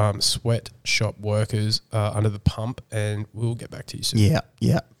 sweatshop workers under the pump, and we'll get back to you soon.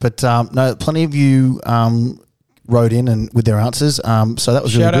 Yeah. But no, plenty of you wrote in and with their answers. So that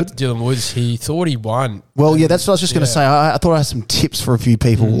was Shout really out to Dylan Woods. He thought he won. Well, yeah, that's what I was just going to say. I thought I had some tips for a few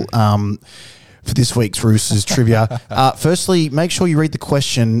people for this week's Roosters Trivia. Firstly, make sure you read the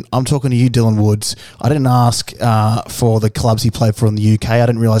question. I'm talking to you, Dylan Woods. I didn't ask for the clubs he played for in the UK. I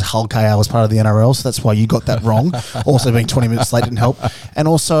didn't realise Hull KR was part of the NRL, so that's why you got that wrong. Also, being 20 minutes late didn't help. And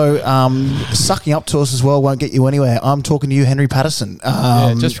also, sucking up to us as well won't get you anywhere. I'm talking to you, Henry Patterson.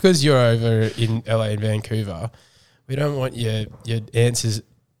 Just because you're over in LA and Vancouver, we don't want your answers,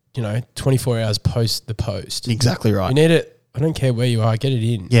 24 hours post the post. Exactly right. You need it. I don't care where you are. Get it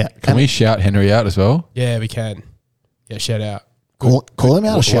in. Yeah. Can we shout Henry out as well? Yeah, we can. Yeah, shout out. Call him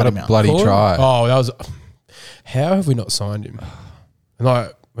out or shout him out? Bloody try. Oh, that was... How have we not signed him? And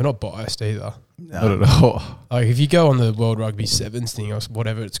we're not biased either. No. Not at all. Like, if you go on the World Rugby Sevens thing or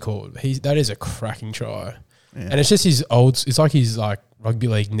whatever it's called, that is a cracking try. Yeah. And it's just his it's like his rugby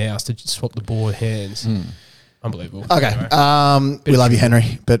league now to swap the ball hands. Unbelievable. Okay. Anyway, we love you,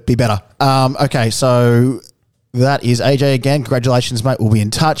 Henry, but be better. Okay, so that is AJ again. Congratulations, mate. We'll be in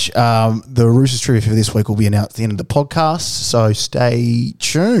touch. The Roosters Trivia for this week will be announced at the end of the podcast, so stay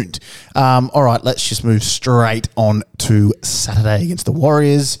tuned. All right, let's just move straight on to Saturday against the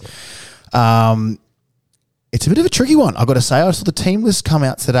Warriors. It's a bit of a tricky one, I've got to say. I saw the team list come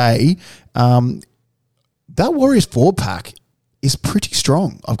out today. That Warriors forward pack is pretty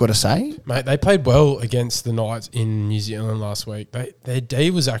strong, I've got to say. Mate, they played well against the Knights in New Zealand last week. Their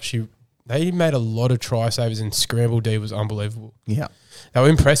D was actually... They made a lot of try savers, and scramble D was unbelievable. Yeah. They were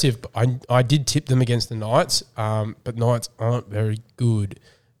impressive. I did tip them against the Knights, but Knights aren't very good.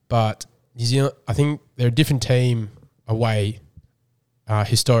 But New Zealand, I think they're a different team away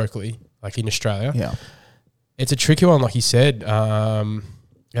historically, like in Australia. Yeah. It's a tricky one, like you said.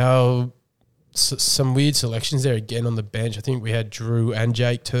 Some weird selections there again on the bench. I think we had Drew and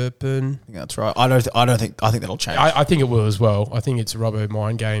Jake Turpin. I think that's right. I think that'll change. I think it will as well. I think it's Robbo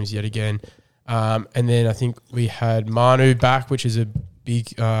mind games yet again. And then I think we had Manu back, which is a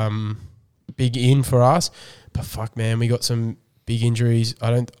big in for us. But fuck, man, we got some big injuries.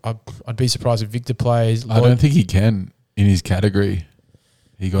 I'd be surprised if Victor plays. I don't think he can in his category.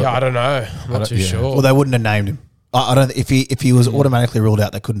 I don't know. I'm not too sure. Well, they wouldn't have named him. I don't. If he was automatically ruled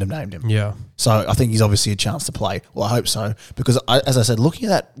out, they couldn't have named him. Yeah. So I think he's obviously a chance to play. Well, I hope so, because as I said, looking at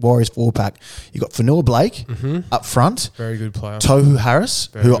that Warriors four pack, you got Fanua Blake up front, very good player. Tohu Harris,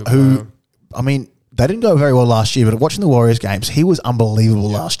 who I mean, they didn't go very well last year, but watching the Warriors games, he was unbelievable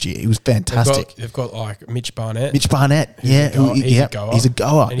last year. He was fantastic. They've got like Mitch Barnett. He's a goer. He's a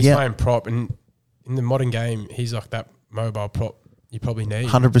goer. And he's playing prop, and in the modern game, he's like that mobile prop you probably need.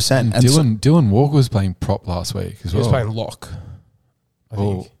 100%. And Dylan Walker was playing prop last week as well. He was playing lock, I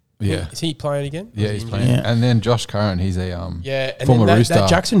think. Yeah. Is he playing again? Yeah, he's playing. Yeah. And then Josh Curran, he's a and former then Rooster. That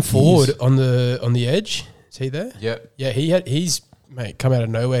Jackson Ford on the edge, is he there? Yep. Yeah, he's come out of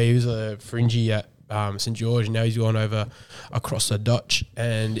nowhere. He was a fringy at St George, and now he's gone over across the Dutch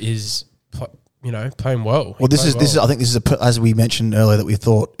and is playing well. Well, this is I think this is as we mentioned earlier that we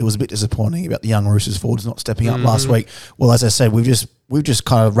thought it was a bit disappointing about the young Roosters forwards not stepping up last week. Well, as I said, we've just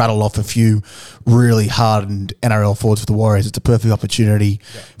kind of rattled off a few really hardened NRL forwards for the Warriors. It's a perfect opportunity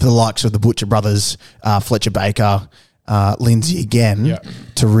for the likes of the Butcher brothers, Fletcher Baker, Lindsay again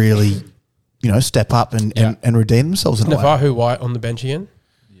to really step up and redeem themselves in a way. Navahu White on the bench again.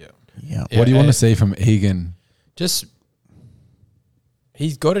 Yeah. What do you want to see from Egan? Just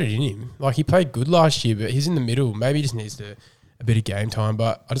he's got it in him. Like, he played good last year, but he's in the middle. Maybe he just needs a bit of game time.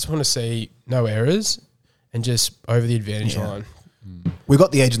 But I just want to see no errors and just over the advantage line. We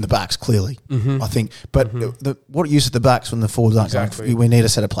got the edge in the backs, clearly, I think. But what use at the backs when the forwards aren't going? We need a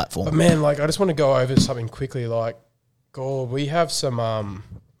set of platform. But, man, like, I just want to go over something quickly. Like, God, we have some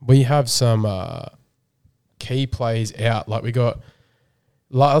key plays out. Like, we got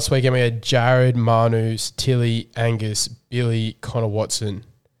last weekend we had Jared, Manu, Tilly, Angus, Billy, Connor Watson,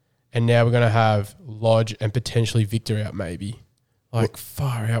 and now we're going to have Lodge and potentially Victor out maybe. Like,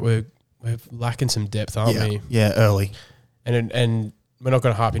 far out. We're lacking some depth, aren't we? Yeah, early. And we're not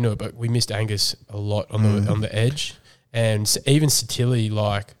going to harp into it, but we missed Angus a lot on the edge, and even Tilly,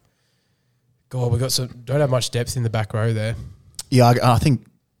 like, God, we don't have much depth in the back row there. Yeah, I think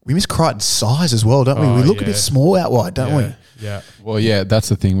we miss Crichton's size as well, don't we? We look a bit small out wide, don't we? Yeah. Well, yeah, that's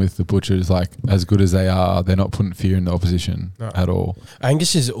the thing with the Butchers. Like, as good as they are, they're not putting fear in the opposition at all.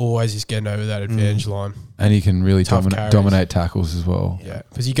 Angus is always just getting over that advantage line. And he can really dominate tackles as well. Yeah,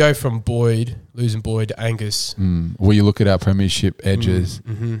 because you go from losing Boyd to Angus. Well, you look at our premiership edges,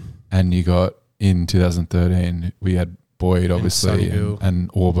 and you got in 2013, we had Boyd, obviously,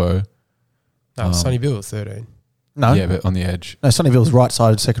 and Orbo. No, Sonny Bill at 13. No. Yeah, but on the edge. No, Sonnyville's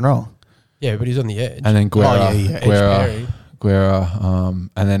right-sided second row. Yeah, but he's on the edge. And then Guerra, Guerra,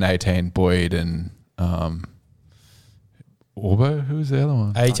 and then 18, Boyd and Orbo. Who was the other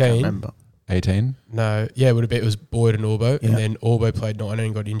one? 18. I can't remember. 18? No, yeah, it was Boyd and Orbo, and then Orbo played 9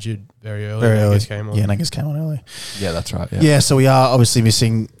 and got injured very early. Angus came on. Yeah, Angus came on early. Yeah, that's right. Yeah, so we are obviously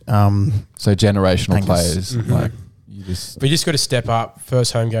missing. So generational Angus. players, like we just got to step up.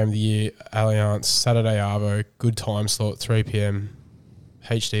 First home game of the year, Allianz, Saturday Arvo, good time slot, 3 p.m.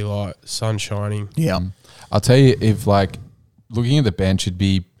 HD light, sun shining. Yeah, I'll tell you, if like looking at the bench, it'd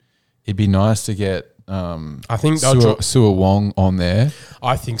be nice to get. I think Sua Wong on there.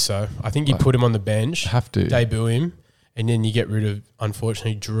 I think so. I think you put him on the bench, have to debut him, and then you get rid of,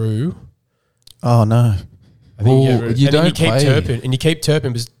 unfortunately, Drew. Oh no. I think you keep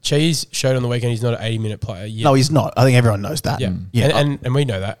Turpin because Cheese showed on the weekend he's not an 80-minute player yet. No, he's not. I think everyone knows that. Yeah. And we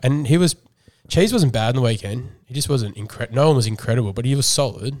know that. And Cheese wasn't bad on the weekend. He just wasn't incredible. No one was incredible, but he was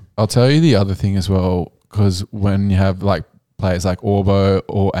solid. I'll tell you the other thing as well, because when you have like players like Orbo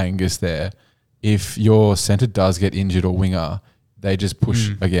or Angus there, if your centre does get injured or winger, they just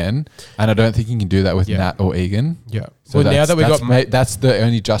push again. And I don't think you can do that with Nat or Egan. Yeah. So now that that's the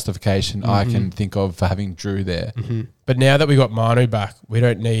only justification I can think of for having Drew there. But now that we got Manu back, we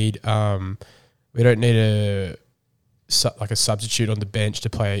don't need a substitute on the bench to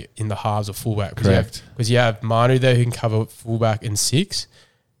play in the halves or fullback. Correct. Because you have Manu there who can cover fullback and 6,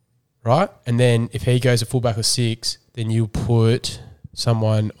 right? And then if he goes to fullback or 6, then you put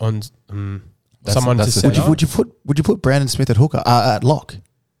someone on someone to centre. Would you put Brandon Smith at hooker at lock?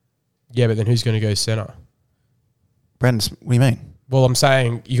 Yeah, but then who's going to go centre? Brandon, what do you mean? Well, I'm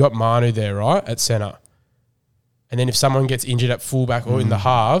saying you got Manu there, right, at centre. And then if someone gets injured at fullback or in the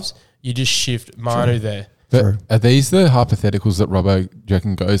halves, you just shift Manu there. But are these the hypotheticals that Robbo, do you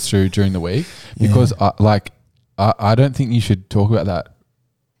reckon, goes through during the week? Because I don't think you should talk about that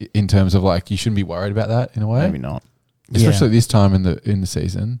in terms of like you shouldn't be worried about that in a way. Maybe not, especially at this time in the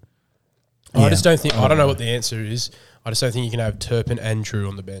season. I just don't think. I don't know what the answer is. I just don't think you can have Turpin and Drew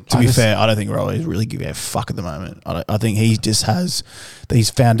on the bench. To be fair, I don't think Rolly is really giving a fuck at the moment. I think he just has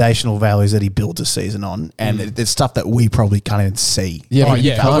these foundational values that he builds a season on, and it's stuff that we probably can't even see.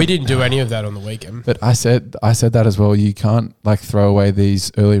 Yeah, but we didn't do any of that on the weekend. But I said that as well. You can't like throw away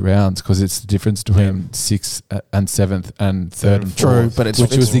these early rounds because it's the difference between 6th and 7th and 3rd and 4th. True, but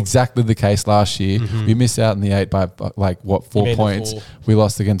which was exactly the case last year. We missed out in the 8 by 4 points. We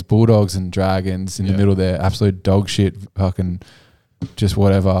lost against Bulldogs and Dragons in the middle there. Absolute dog shit. Fucking just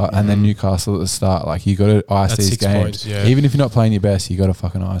whatever, and then Newcastle at the start. Like you got to ice these games, even if you're not playing your best. You got to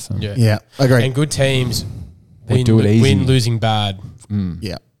fucking ice them. Yeah, agree. And good teams they do it easy. Win losing bad.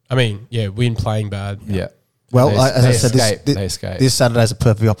 Yeah, I mean, win playing bad. Yeah. Well, as I said, this Saturday is a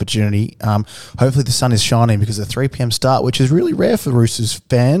perfect opportunity. Hopefully the sun is shining because of the 3 p.m. start, which is really rare for Roosters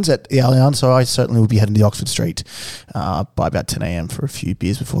fans at the Allianz. So I certainly will be heading to Oxford Street by about 10 a.m. for a few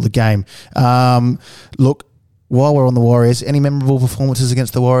beers before the game. Look, while we're on the Warriors, any memorable performances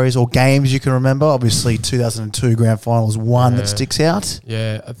against the Warriors or games you can remember? Obviously, 2002 grand final is one that sticks out.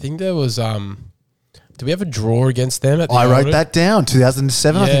 Yeah, I think there was. Did we have a draw against them? I wrote that down.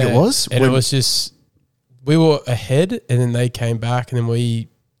 2007, I think it was. And it was just we were ahead, and then they came back, and then we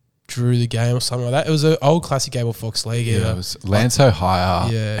drew the game or something like that. It was an old classic game of Fox League. Yeah, it was Lanso Hire.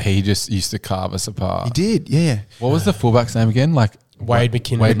 Yeah, he just used to carve us apart. He did. Yeah. What was the fullback's name again? Like Wade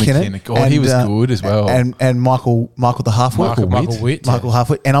McKinnon. Wade McKinnon. God, he was good as well. And Michael the halfwit. Michael Witt. Michael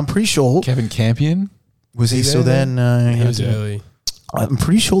Halfwit. And I'm pretty sure. Kevin Campion. Was he still there? No. He was early. I'm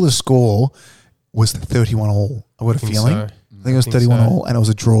pretty sure the score was 31 all. I got a feeling. So. I think it was 31 all, and it was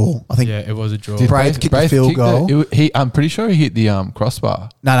a draw. I think. Yeah, it was a draw. Did Braith kick the field goal? I'm pretty sure he hit the crossbar.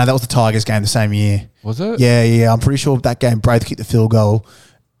 No, that was the Tigers game the same year. Was it? Yeah. I'm pretty sure that game Braith kicked the field goal,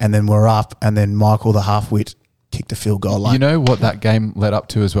 and then we're up, and then Michael the halfwit kicked the field goal. You know what that game led up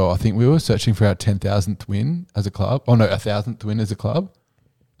to as well? I think we were searching for our 10,000th win as a club. Oh no, 1,000th win as a club,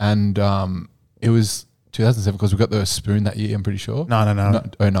 and it was 2007 because we got the spoon that year. I'm pretty sure. No.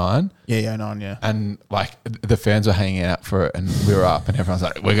 09. Yeah, 09. Yeah. And like the fans were hanging out for it, and we were up, and everyone's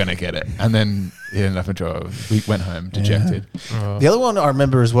like, "We're gonna get it." And then it ended up a draw. We went home dejected. Yeah. The other one I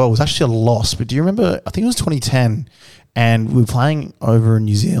remember as well was actually a loss. But do you remember? I think it was 2010, and we were playing over in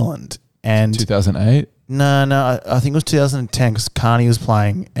New Zealand. And 2008. No. I think it was 2010 because Carney was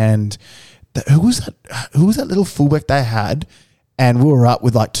playing, and who was that? Who was that little fullback they had? And we were up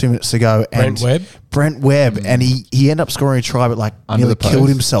with like 2 minutes to go. And Brent Webb. And he ended up scoring a try, but like nearly killed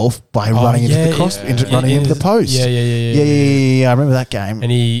himself by running into the cross, running into the post. Yeah. I remember that game.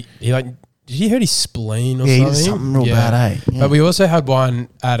 And he like, did he hurt his spleen or something? Yeah, something real bad, eh? Yeah. But we also had one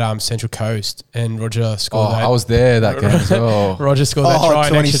at Central Coast, and Roger scored that. I was there that game as well. Roger scored that try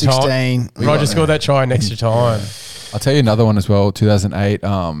in extra time. Roger scored that try in extra time. I'll tell you another one as well. 2008.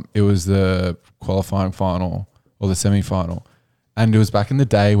 It was the qualifying final or the semi-final. And it was back in the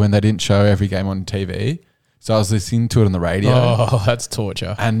day when they didn't show every game on TV. So I was listening to it on the radio. Oh, that's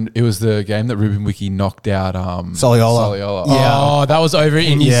torture. And it was the game that Ruben Wiki knocked out Soliola. Yeah. Oh, that was over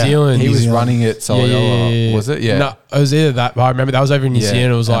in New Zealand. He was running it, Soliola. Yeah. Was it? Yeah. No, it was either that. But I remember that was over in New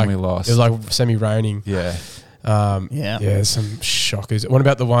Zealand. It was like, we lost. It was like semi-raining. Yeah. Yeah, some shockers. What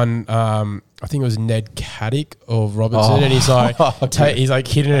about the one? I think it was Ned Caddick or Robertson, and he's like, he's like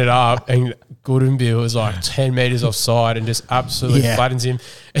hitting it up, and Goodenbill was like 10 meters offside and just absolutely flattens him,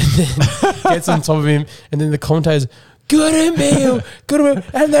 and then gets on top of him, and then the commentators, Goodenbill,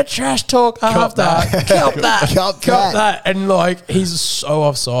 and the trash talk after, cop that, and like he's so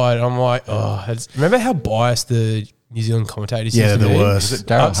offside. I'm like, remember how biased the New Zealand commentators? Yeah, the worst. Is it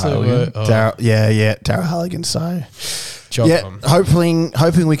Darryl Halligan? Darryl Halligan. So,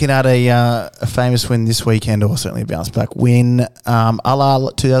 hoping we can add a famous win this weekend, or certainly a bounce back win. A la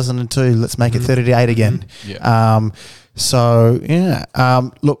 2002. Let's make it 30-8 again.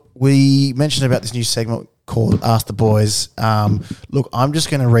 Look, we mentioned about this new segment called Ask the Boys. Look, I'm just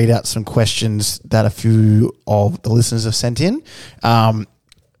going to read out some questions that a few of the listeners have sent in.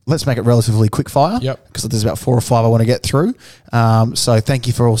 Let's make it relatively quick fire. Yep. Because there's about 4 or 5 I want to get through. So thank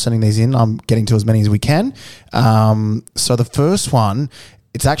you for all sending these in. I'm getting to as many as we can. So the first one,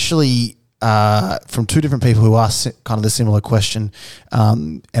 it's actually from 2 different people who asked kind of the similar question.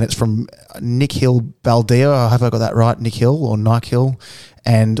 And it's from Nick Hill Baldeo. I hope I got that right. Nick Hill or Nike Hill.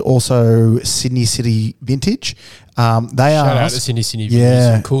 And also Sydney City Vintage. Shout out to Sydney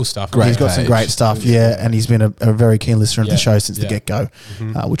Vintage. Some cool stuff. He's got some great stuff, and he's been a very keen listener of the show since the get-go,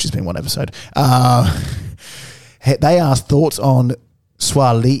 which has been one episode. They asked thoughts on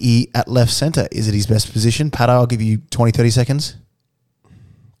Swali'i at left centre. Is it his best position? Patto, I'll give you 20, 30 seconds.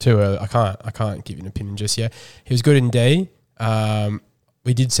 Too early. I can't give you an opinion just yet. He was good in D.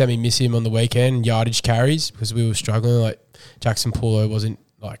 We did semi-miss him on the weekend, yardage carries, because we were struggling. Like Jackson Paulo wasn't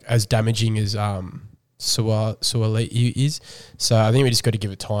like as damaging as Swali'i is. So I think we just got to give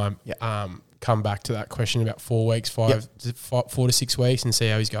it time. Come back to that question in about 4 weeks, 4 to 6 weeks, and see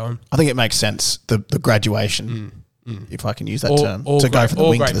how he's going. I think it makes sense, the graduation, if I can use that term, to go from the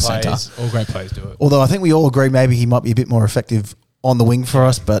wing to the centre. All great players do it. Although I think we all agree maybe he might be a bit more effective on the wing for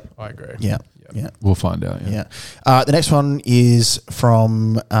us, but I agree. Yeah. We'll find out. The next one is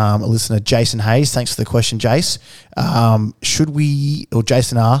from a listener, Jason Hayes. Thanks for the question, Jace.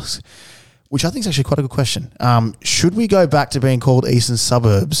 Jason asks, which I think is actually quite a good question. Should we go back to being called Eastern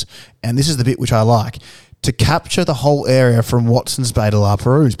Suburbs? And this is the bit which I like, to capture the whole area from Watson's Bay to La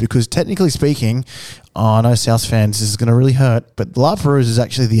Perouse, because technically speaking, I know South fans, this is going to really hurt, but La Perouse is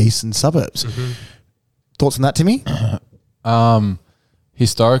actually the Eastern Suburbs. Thoughts on that, Timmy?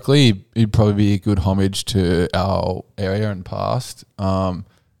 Historically, it'd probably be a good homage to our area and past.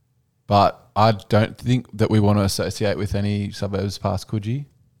 But I don't think that we want to associate with any suburbs past Coogee,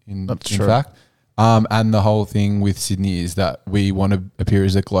 in fact. And the whole thing with Sydney is that we want to appear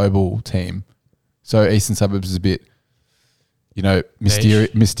as a global team. So Eastern Suburbs is a bit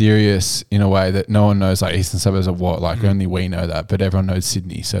mysterious in a way that no one knows, like eastern suburbs of what, like only we know that, but everyone knows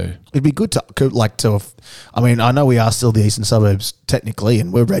Sydney. So it'd be good to I mean, I know we are still the eastern suburbs technically,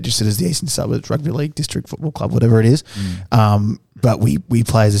 and we're registered as the eastern suburbs rugby league district football club, whatever it is. But we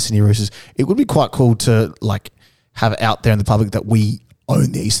play as the Sydney Roosters. It would be quite cool to like have out there in the public that we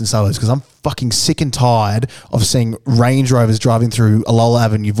own the eastern suburbs, because I'm fucking sick and tired of seeing Range Rovers driving through Alola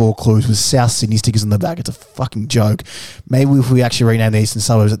Avenue, Vaucluse with South Sydney stickers on the back. It's a fucking joke. Maybe if we actually rename the eastern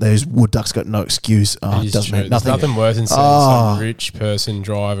suburbs, that those wood ducks got no excuse. It doesn't mean nothing. There's nothing worse than seeing some rich person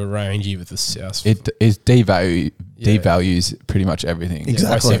drive a Rangy with the South. It devalues pretty much everything.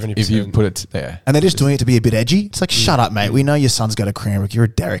 Exactly. By 70%. If you put it there. And they're just doing it to be a bit edgy. It's like, shut up, mate. We know your son's got a Cranbrook. You're a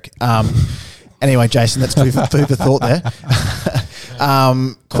Derek. Anyway, Jason, that's food for thought there.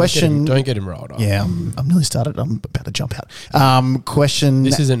 Question. Don't get him rolled up. Yeah, I'm nearly started. I'm about to jump out. Question.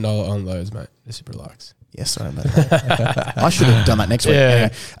 This isn't Nolo Unloads, mate. This is relax. Yes, sorry about that. I should have done that next week.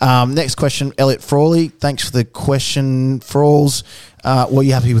 Yeah. Anyway, next question, Elliot Frawley. Thanks for the question, Frawls. Were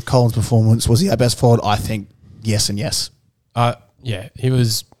you happy with Collins' performance? Was he our best forward? I think yes and yes. Yeah, he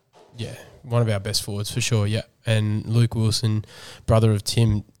was. Yeah, one of our best forwards for sure. Yeah, and Luke Wilson, brother of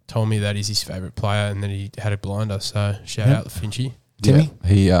Tim, told me that he's his favourite player, and that he had a blinder. So shout out to Finchy. Timmy?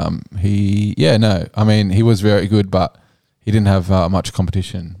 Yeah, no. I mean, he was very good, but he didn't have much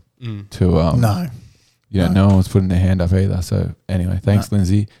competition to. No. No one was putting their hand up either. So anyway, thanks,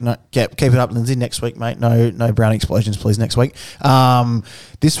 Lindsay. No, keep it up, Lindsay. Next week, mate. No brownie explosions, please. Next week.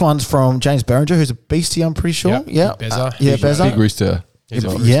 This one's from James Berringer, who's a beastie, I'm pretty sure. Yeah, Bezza. Big rooster. He's a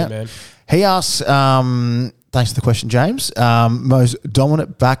rooster, man. He asks, thanks for the question, James. Most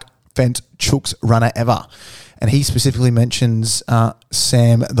dominant back fence Chooks runner ever. And he specifically mentions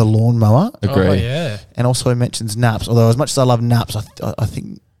Sam the lawnmower. Agree. Oh, yeah. And also mentions Naps. Although as much as I love Naps, I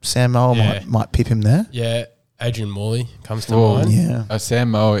think Sam Mower might pip him there. Yeah. Adrian Morley comes to mind. Yeah.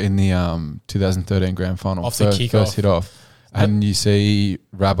 Sam Mower in the 2013 grand final. Off the kick first hit off. And you see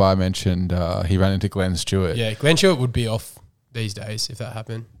Rabbi mentioned he ran into Glenn Stewart. Yeah, Glenn Stewart would be off these days if that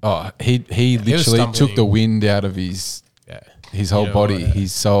happened. Oh, he literally took the wind out of his whole body.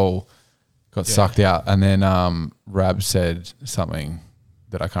 His soul got sucked out. And then Rab said something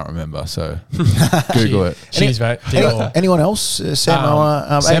that I can't remember. So Google it. Cheers, mate. Anyone else? Sam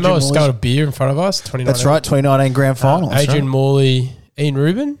Mower? Sam Mower sculled a beer in front of us. 2019. That's right, 2019 grand final. Adrian Morley. Ian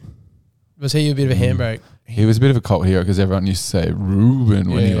Rubin? Was he a bit of a handbrake? He was a bit of a cult hero because everyone used to say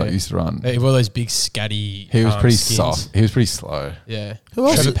Reuben when he used to run. He wore those big scatty. He was pretty skins. soft. He was pretty slow. Yeah. Who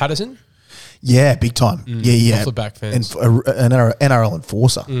else? Trevor Patterson? Yeah, big time. Yeah. Off the back fence. And an NRL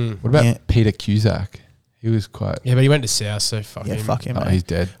enforcer. What about Peter Cusack? He was quite... Yeah, but he went to South, so fuck him. Yeah, fuck him, Oh, mate. he's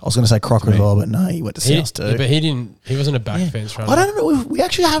dead. I was going to say Crocker as well, but no, he went to South too. Yeah, but he wasn't a back fence runner. I don't know. We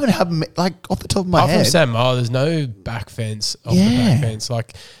actually haven't had, like, off the top of my Apart head. from Sam Moore, there's no back fence off the back fence.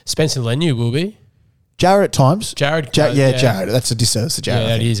 Like, Spencer Lenu will be. Jared at times. Jared. Jared. That's a disservice to Jared.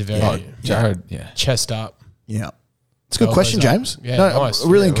 Yeah, that is a very... Jared, chest up. Yeah. It's a good question, James. Yeah, nice. I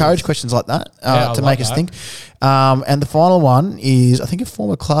really encourage questions like that to make us think. And the final one is, I think, a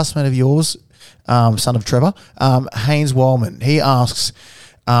former classmate of yours, son of Trevor, Haynes Wildman. He asks,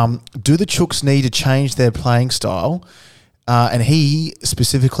 do the Chooks need to change their playing style? And he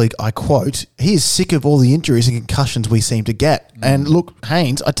specifically, I quote, he is sick of all the injuries and concussions we seem to get. And look,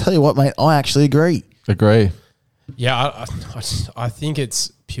 Haynes, I tell you what, mate, I actually agree. Yeah, I think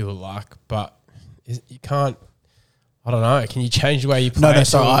it's pure luck, but you can't... I don't know. Can you change the way you play? No.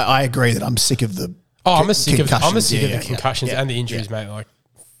 So I agree that I'm sick of the. I'm sick of the concussions and the injuries, mate. Like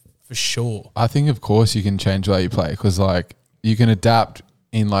for sure. I think, of course, you can change the way you play because, like, you can adapt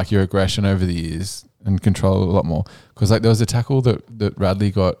in like your aggression over the years and control a lot more. Because, like, there was a tackle that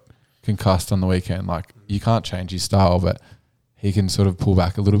Radley got concussed on the weekend. Like, you can't change his style, but he can sort of pull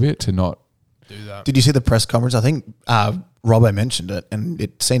back a little bit to not do that. Did you see the press conference? I think Robbo mentioned it, and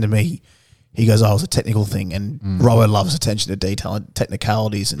it seemed to me. He goes, it was a technical thing, and Robbo loves attention to detail and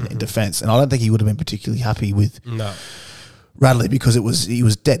technicalities in defence. And I don't think he would have been particularly happy with Radley because he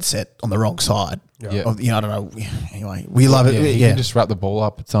was dead set on the wrong side. Yeah. I don't know. Anyway, we love it. He can just wrap the ball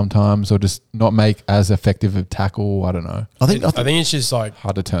up sometimes or just not make as effective a tackle. I don't know. I think it's just like...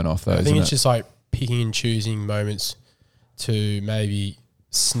 hard to turn off, though, I think it's just like picking and choosing moments to maybe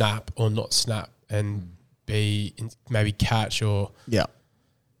snap or not snap and maybe catch or... Yeah.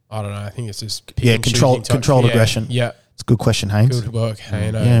 I don't know. I think it's just controlled aggression. Yeah, it's a good question, Haynes. Good work,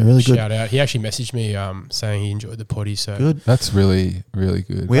 Haynes. Yeah, really good. Shout out. He actually messaged me saying he enjoyed the potty. So good. That's really, really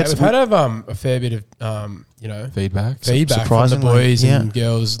good. We've had a fair bit of feedback from the boys and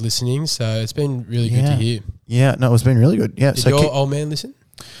girls listening. So it's been really good to hear. Yeah, no, it's been really good. Yeah. Did your old man listen?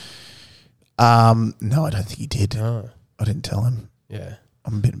 No, I don't think he did. Oh. I didn't tell him. Yeah.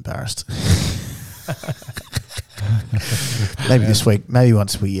 I'm a bit embarrassed. Maybe this week. Maybe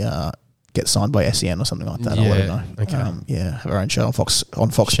once we get signed by SEN or something like that. I'll let him know. Okay. Have our own show on Fox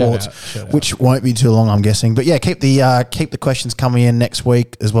Shout Sports, out. which won't be too long, I'm guessing. But yeah, keep the questions coming in next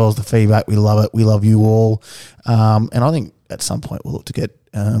week as well as the feedback. We love it. We love you all, and I think at some point we'll look to get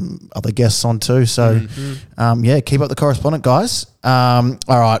other guests on too. So keep up the correspondent, guys. All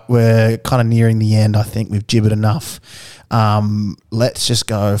right, we're kind of nearing the end. I think we've gibbered enough. Let's just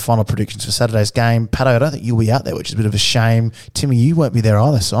go final predictions for Saturday's game. Patto, I don't think you'll be out there, which is a bit of a shame. Timmy, you won't be there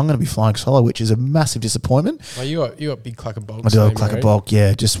either, so I'm going to be flying solo, which is a massive disappointment. Well, you got big cluck of bulk. I do have a cluck of bulk,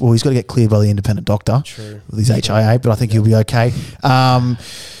 yeah. He's got to get cleared by the independent doctor with his HIA, but I think he'll be okay.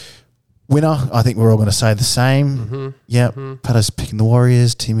 Winner, I think we're all going to say the same. Patto's picking the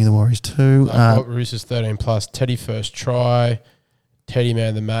Warriors, Timmy the Warriors too. I've got Roosters 13+, Teddy first try, Teddy man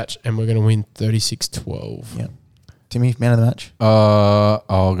of the match, and we're going to win 36-12. Yeah. Timmy, man of the match?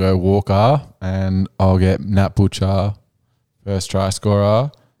 I'll go Walker and I'll get Nat Butcher, first try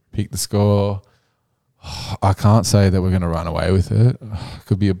scorer, pick the score. I can't say that we're going to run away with it.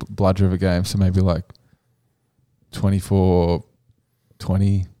 Could be a bludger of a game, so maybe like 24-20.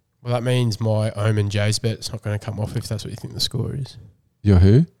 Well, that means my Omen Jays bet is not going to come off if that's what you think the score is. Your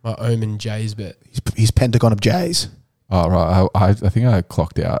who? My Omen Jays bet. He's Pentagon of Jays. Oh, right. I think I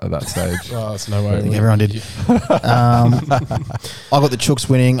clocked out at that stage. Oh, it's no way. I think everyone did. I got the Chooks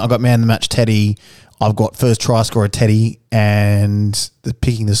winning. I got man of the match Teddy. I've got first try scorer Teddy, and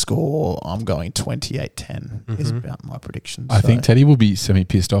picking the score, I'm going 28-10 is about my prediction. I think Teddy will be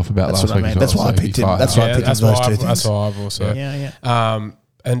semi-pissed off about last week. That's why I picked him. That's why I picked those two things. That's why I've also. Yeah.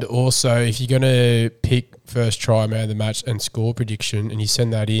 And also, if you're going to pick first try man of the match and score prediction, and you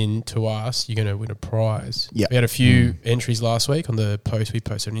send that in to us, you're going to win a prize. Yeah. We had a few entries last week on the post we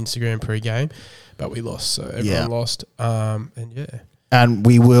posted on Instagram pre-game, but we lost, so everyone lost. And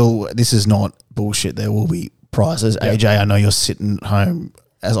we will. This is not bullshit. There will be prizes. Yep. AJ, I know you're sitting at home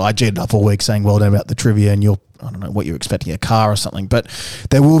as I G'd up all week saying well done about the trivia, and I don't know what you're expecting, a car or something, but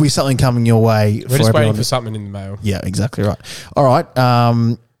there will be something coming your way. We're just waiting for something in the mail. Yeah, exactly right. All right.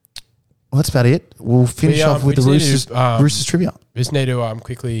 Well, that's about it. We'll finish off with the Roosters trivia. We just need to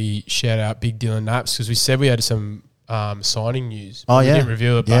quickly shout out Big Dylan Naps because we said we had some signing news. We didn't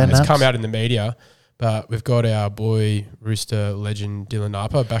reveal it, but it's come out in the media. But we've got our boy Rooster legend Dylan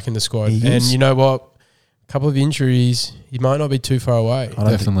Napa back in the squad. And you know what? A couple of injuries, he might not be too far away.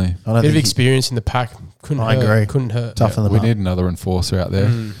 Definitely. Bit of experience in the pack. I agree. Couldn't hurt. Toughen them we up. need another enforcer out there.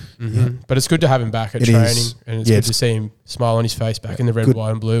 Yeah. But it's good to have him back at training. And it's good to see him smile on his face back in the red,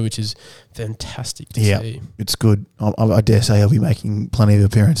 white and blue, which is fantastic to see. It's good. I dare say he'll be making plenty of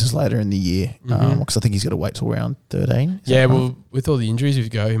appearances later in the year because I think he's got to wait till round 13. Yeah, well, with all the injuries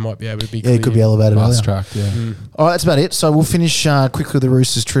we've got, he might be able to be clear. He could be elevated fast track, All right, that's about it. So we'll finish quickly with the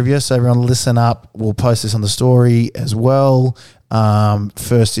Roosters trivia. So everyone listen up. We'll post this on the story as well.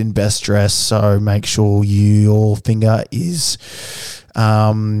 First in best dress, so make sure your finger is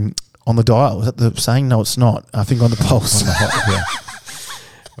on the dial. Is that the saying? No, it's not. Finger on the pulse.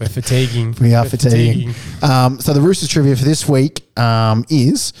 We're fatiguing. We are fatiguing. So the Roosters trivia for this week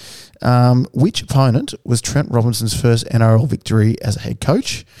is which opponent was Trent Robinson's first NRL victory as a head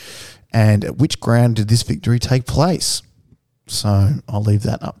coach, and at which ground did this victory take place? So I'll leave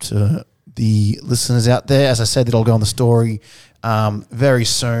that up to the listeners out there. As I said, that'll go on the story very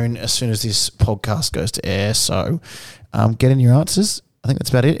soon, as soon as this podcast goes to air. So get in your answers. I think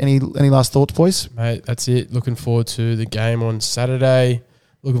that's about it. Any last thoughts, boys? Mate, that's it. Looking forward to the game on Saturday.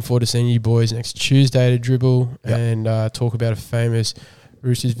 Looking forward to seeing you boys next Tuesday to dribble and talk about a famous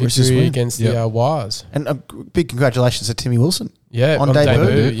Roosters victory against the Wires. And a big congratulations to Timmy Wilson. Yeah, on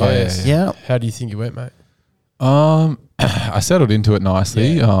debut. Yes. Yeah. How do you think you went, mate? I settled into it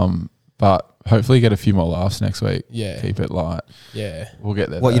nicely, but hopefully get a few more laughs next week. Yeah. Keep it light. Yeah. We'll get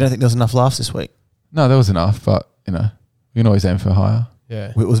there. What, you don't think there was enough laughs this week? No, there was enough, but, we can always aim for higher.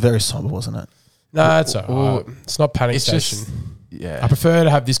 Yeah. It was very somber, wasn't it? No, it's all right. It's not panic station. I prefer to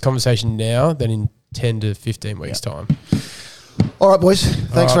have this conversation now than in 10 to 15 weeks' time. All right, boys.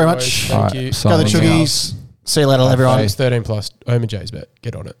 Thanks very much. Thank you. Go the Chookies. See you later, everyone. It's 13+. Omen J's bet.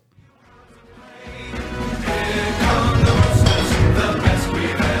 Get on it.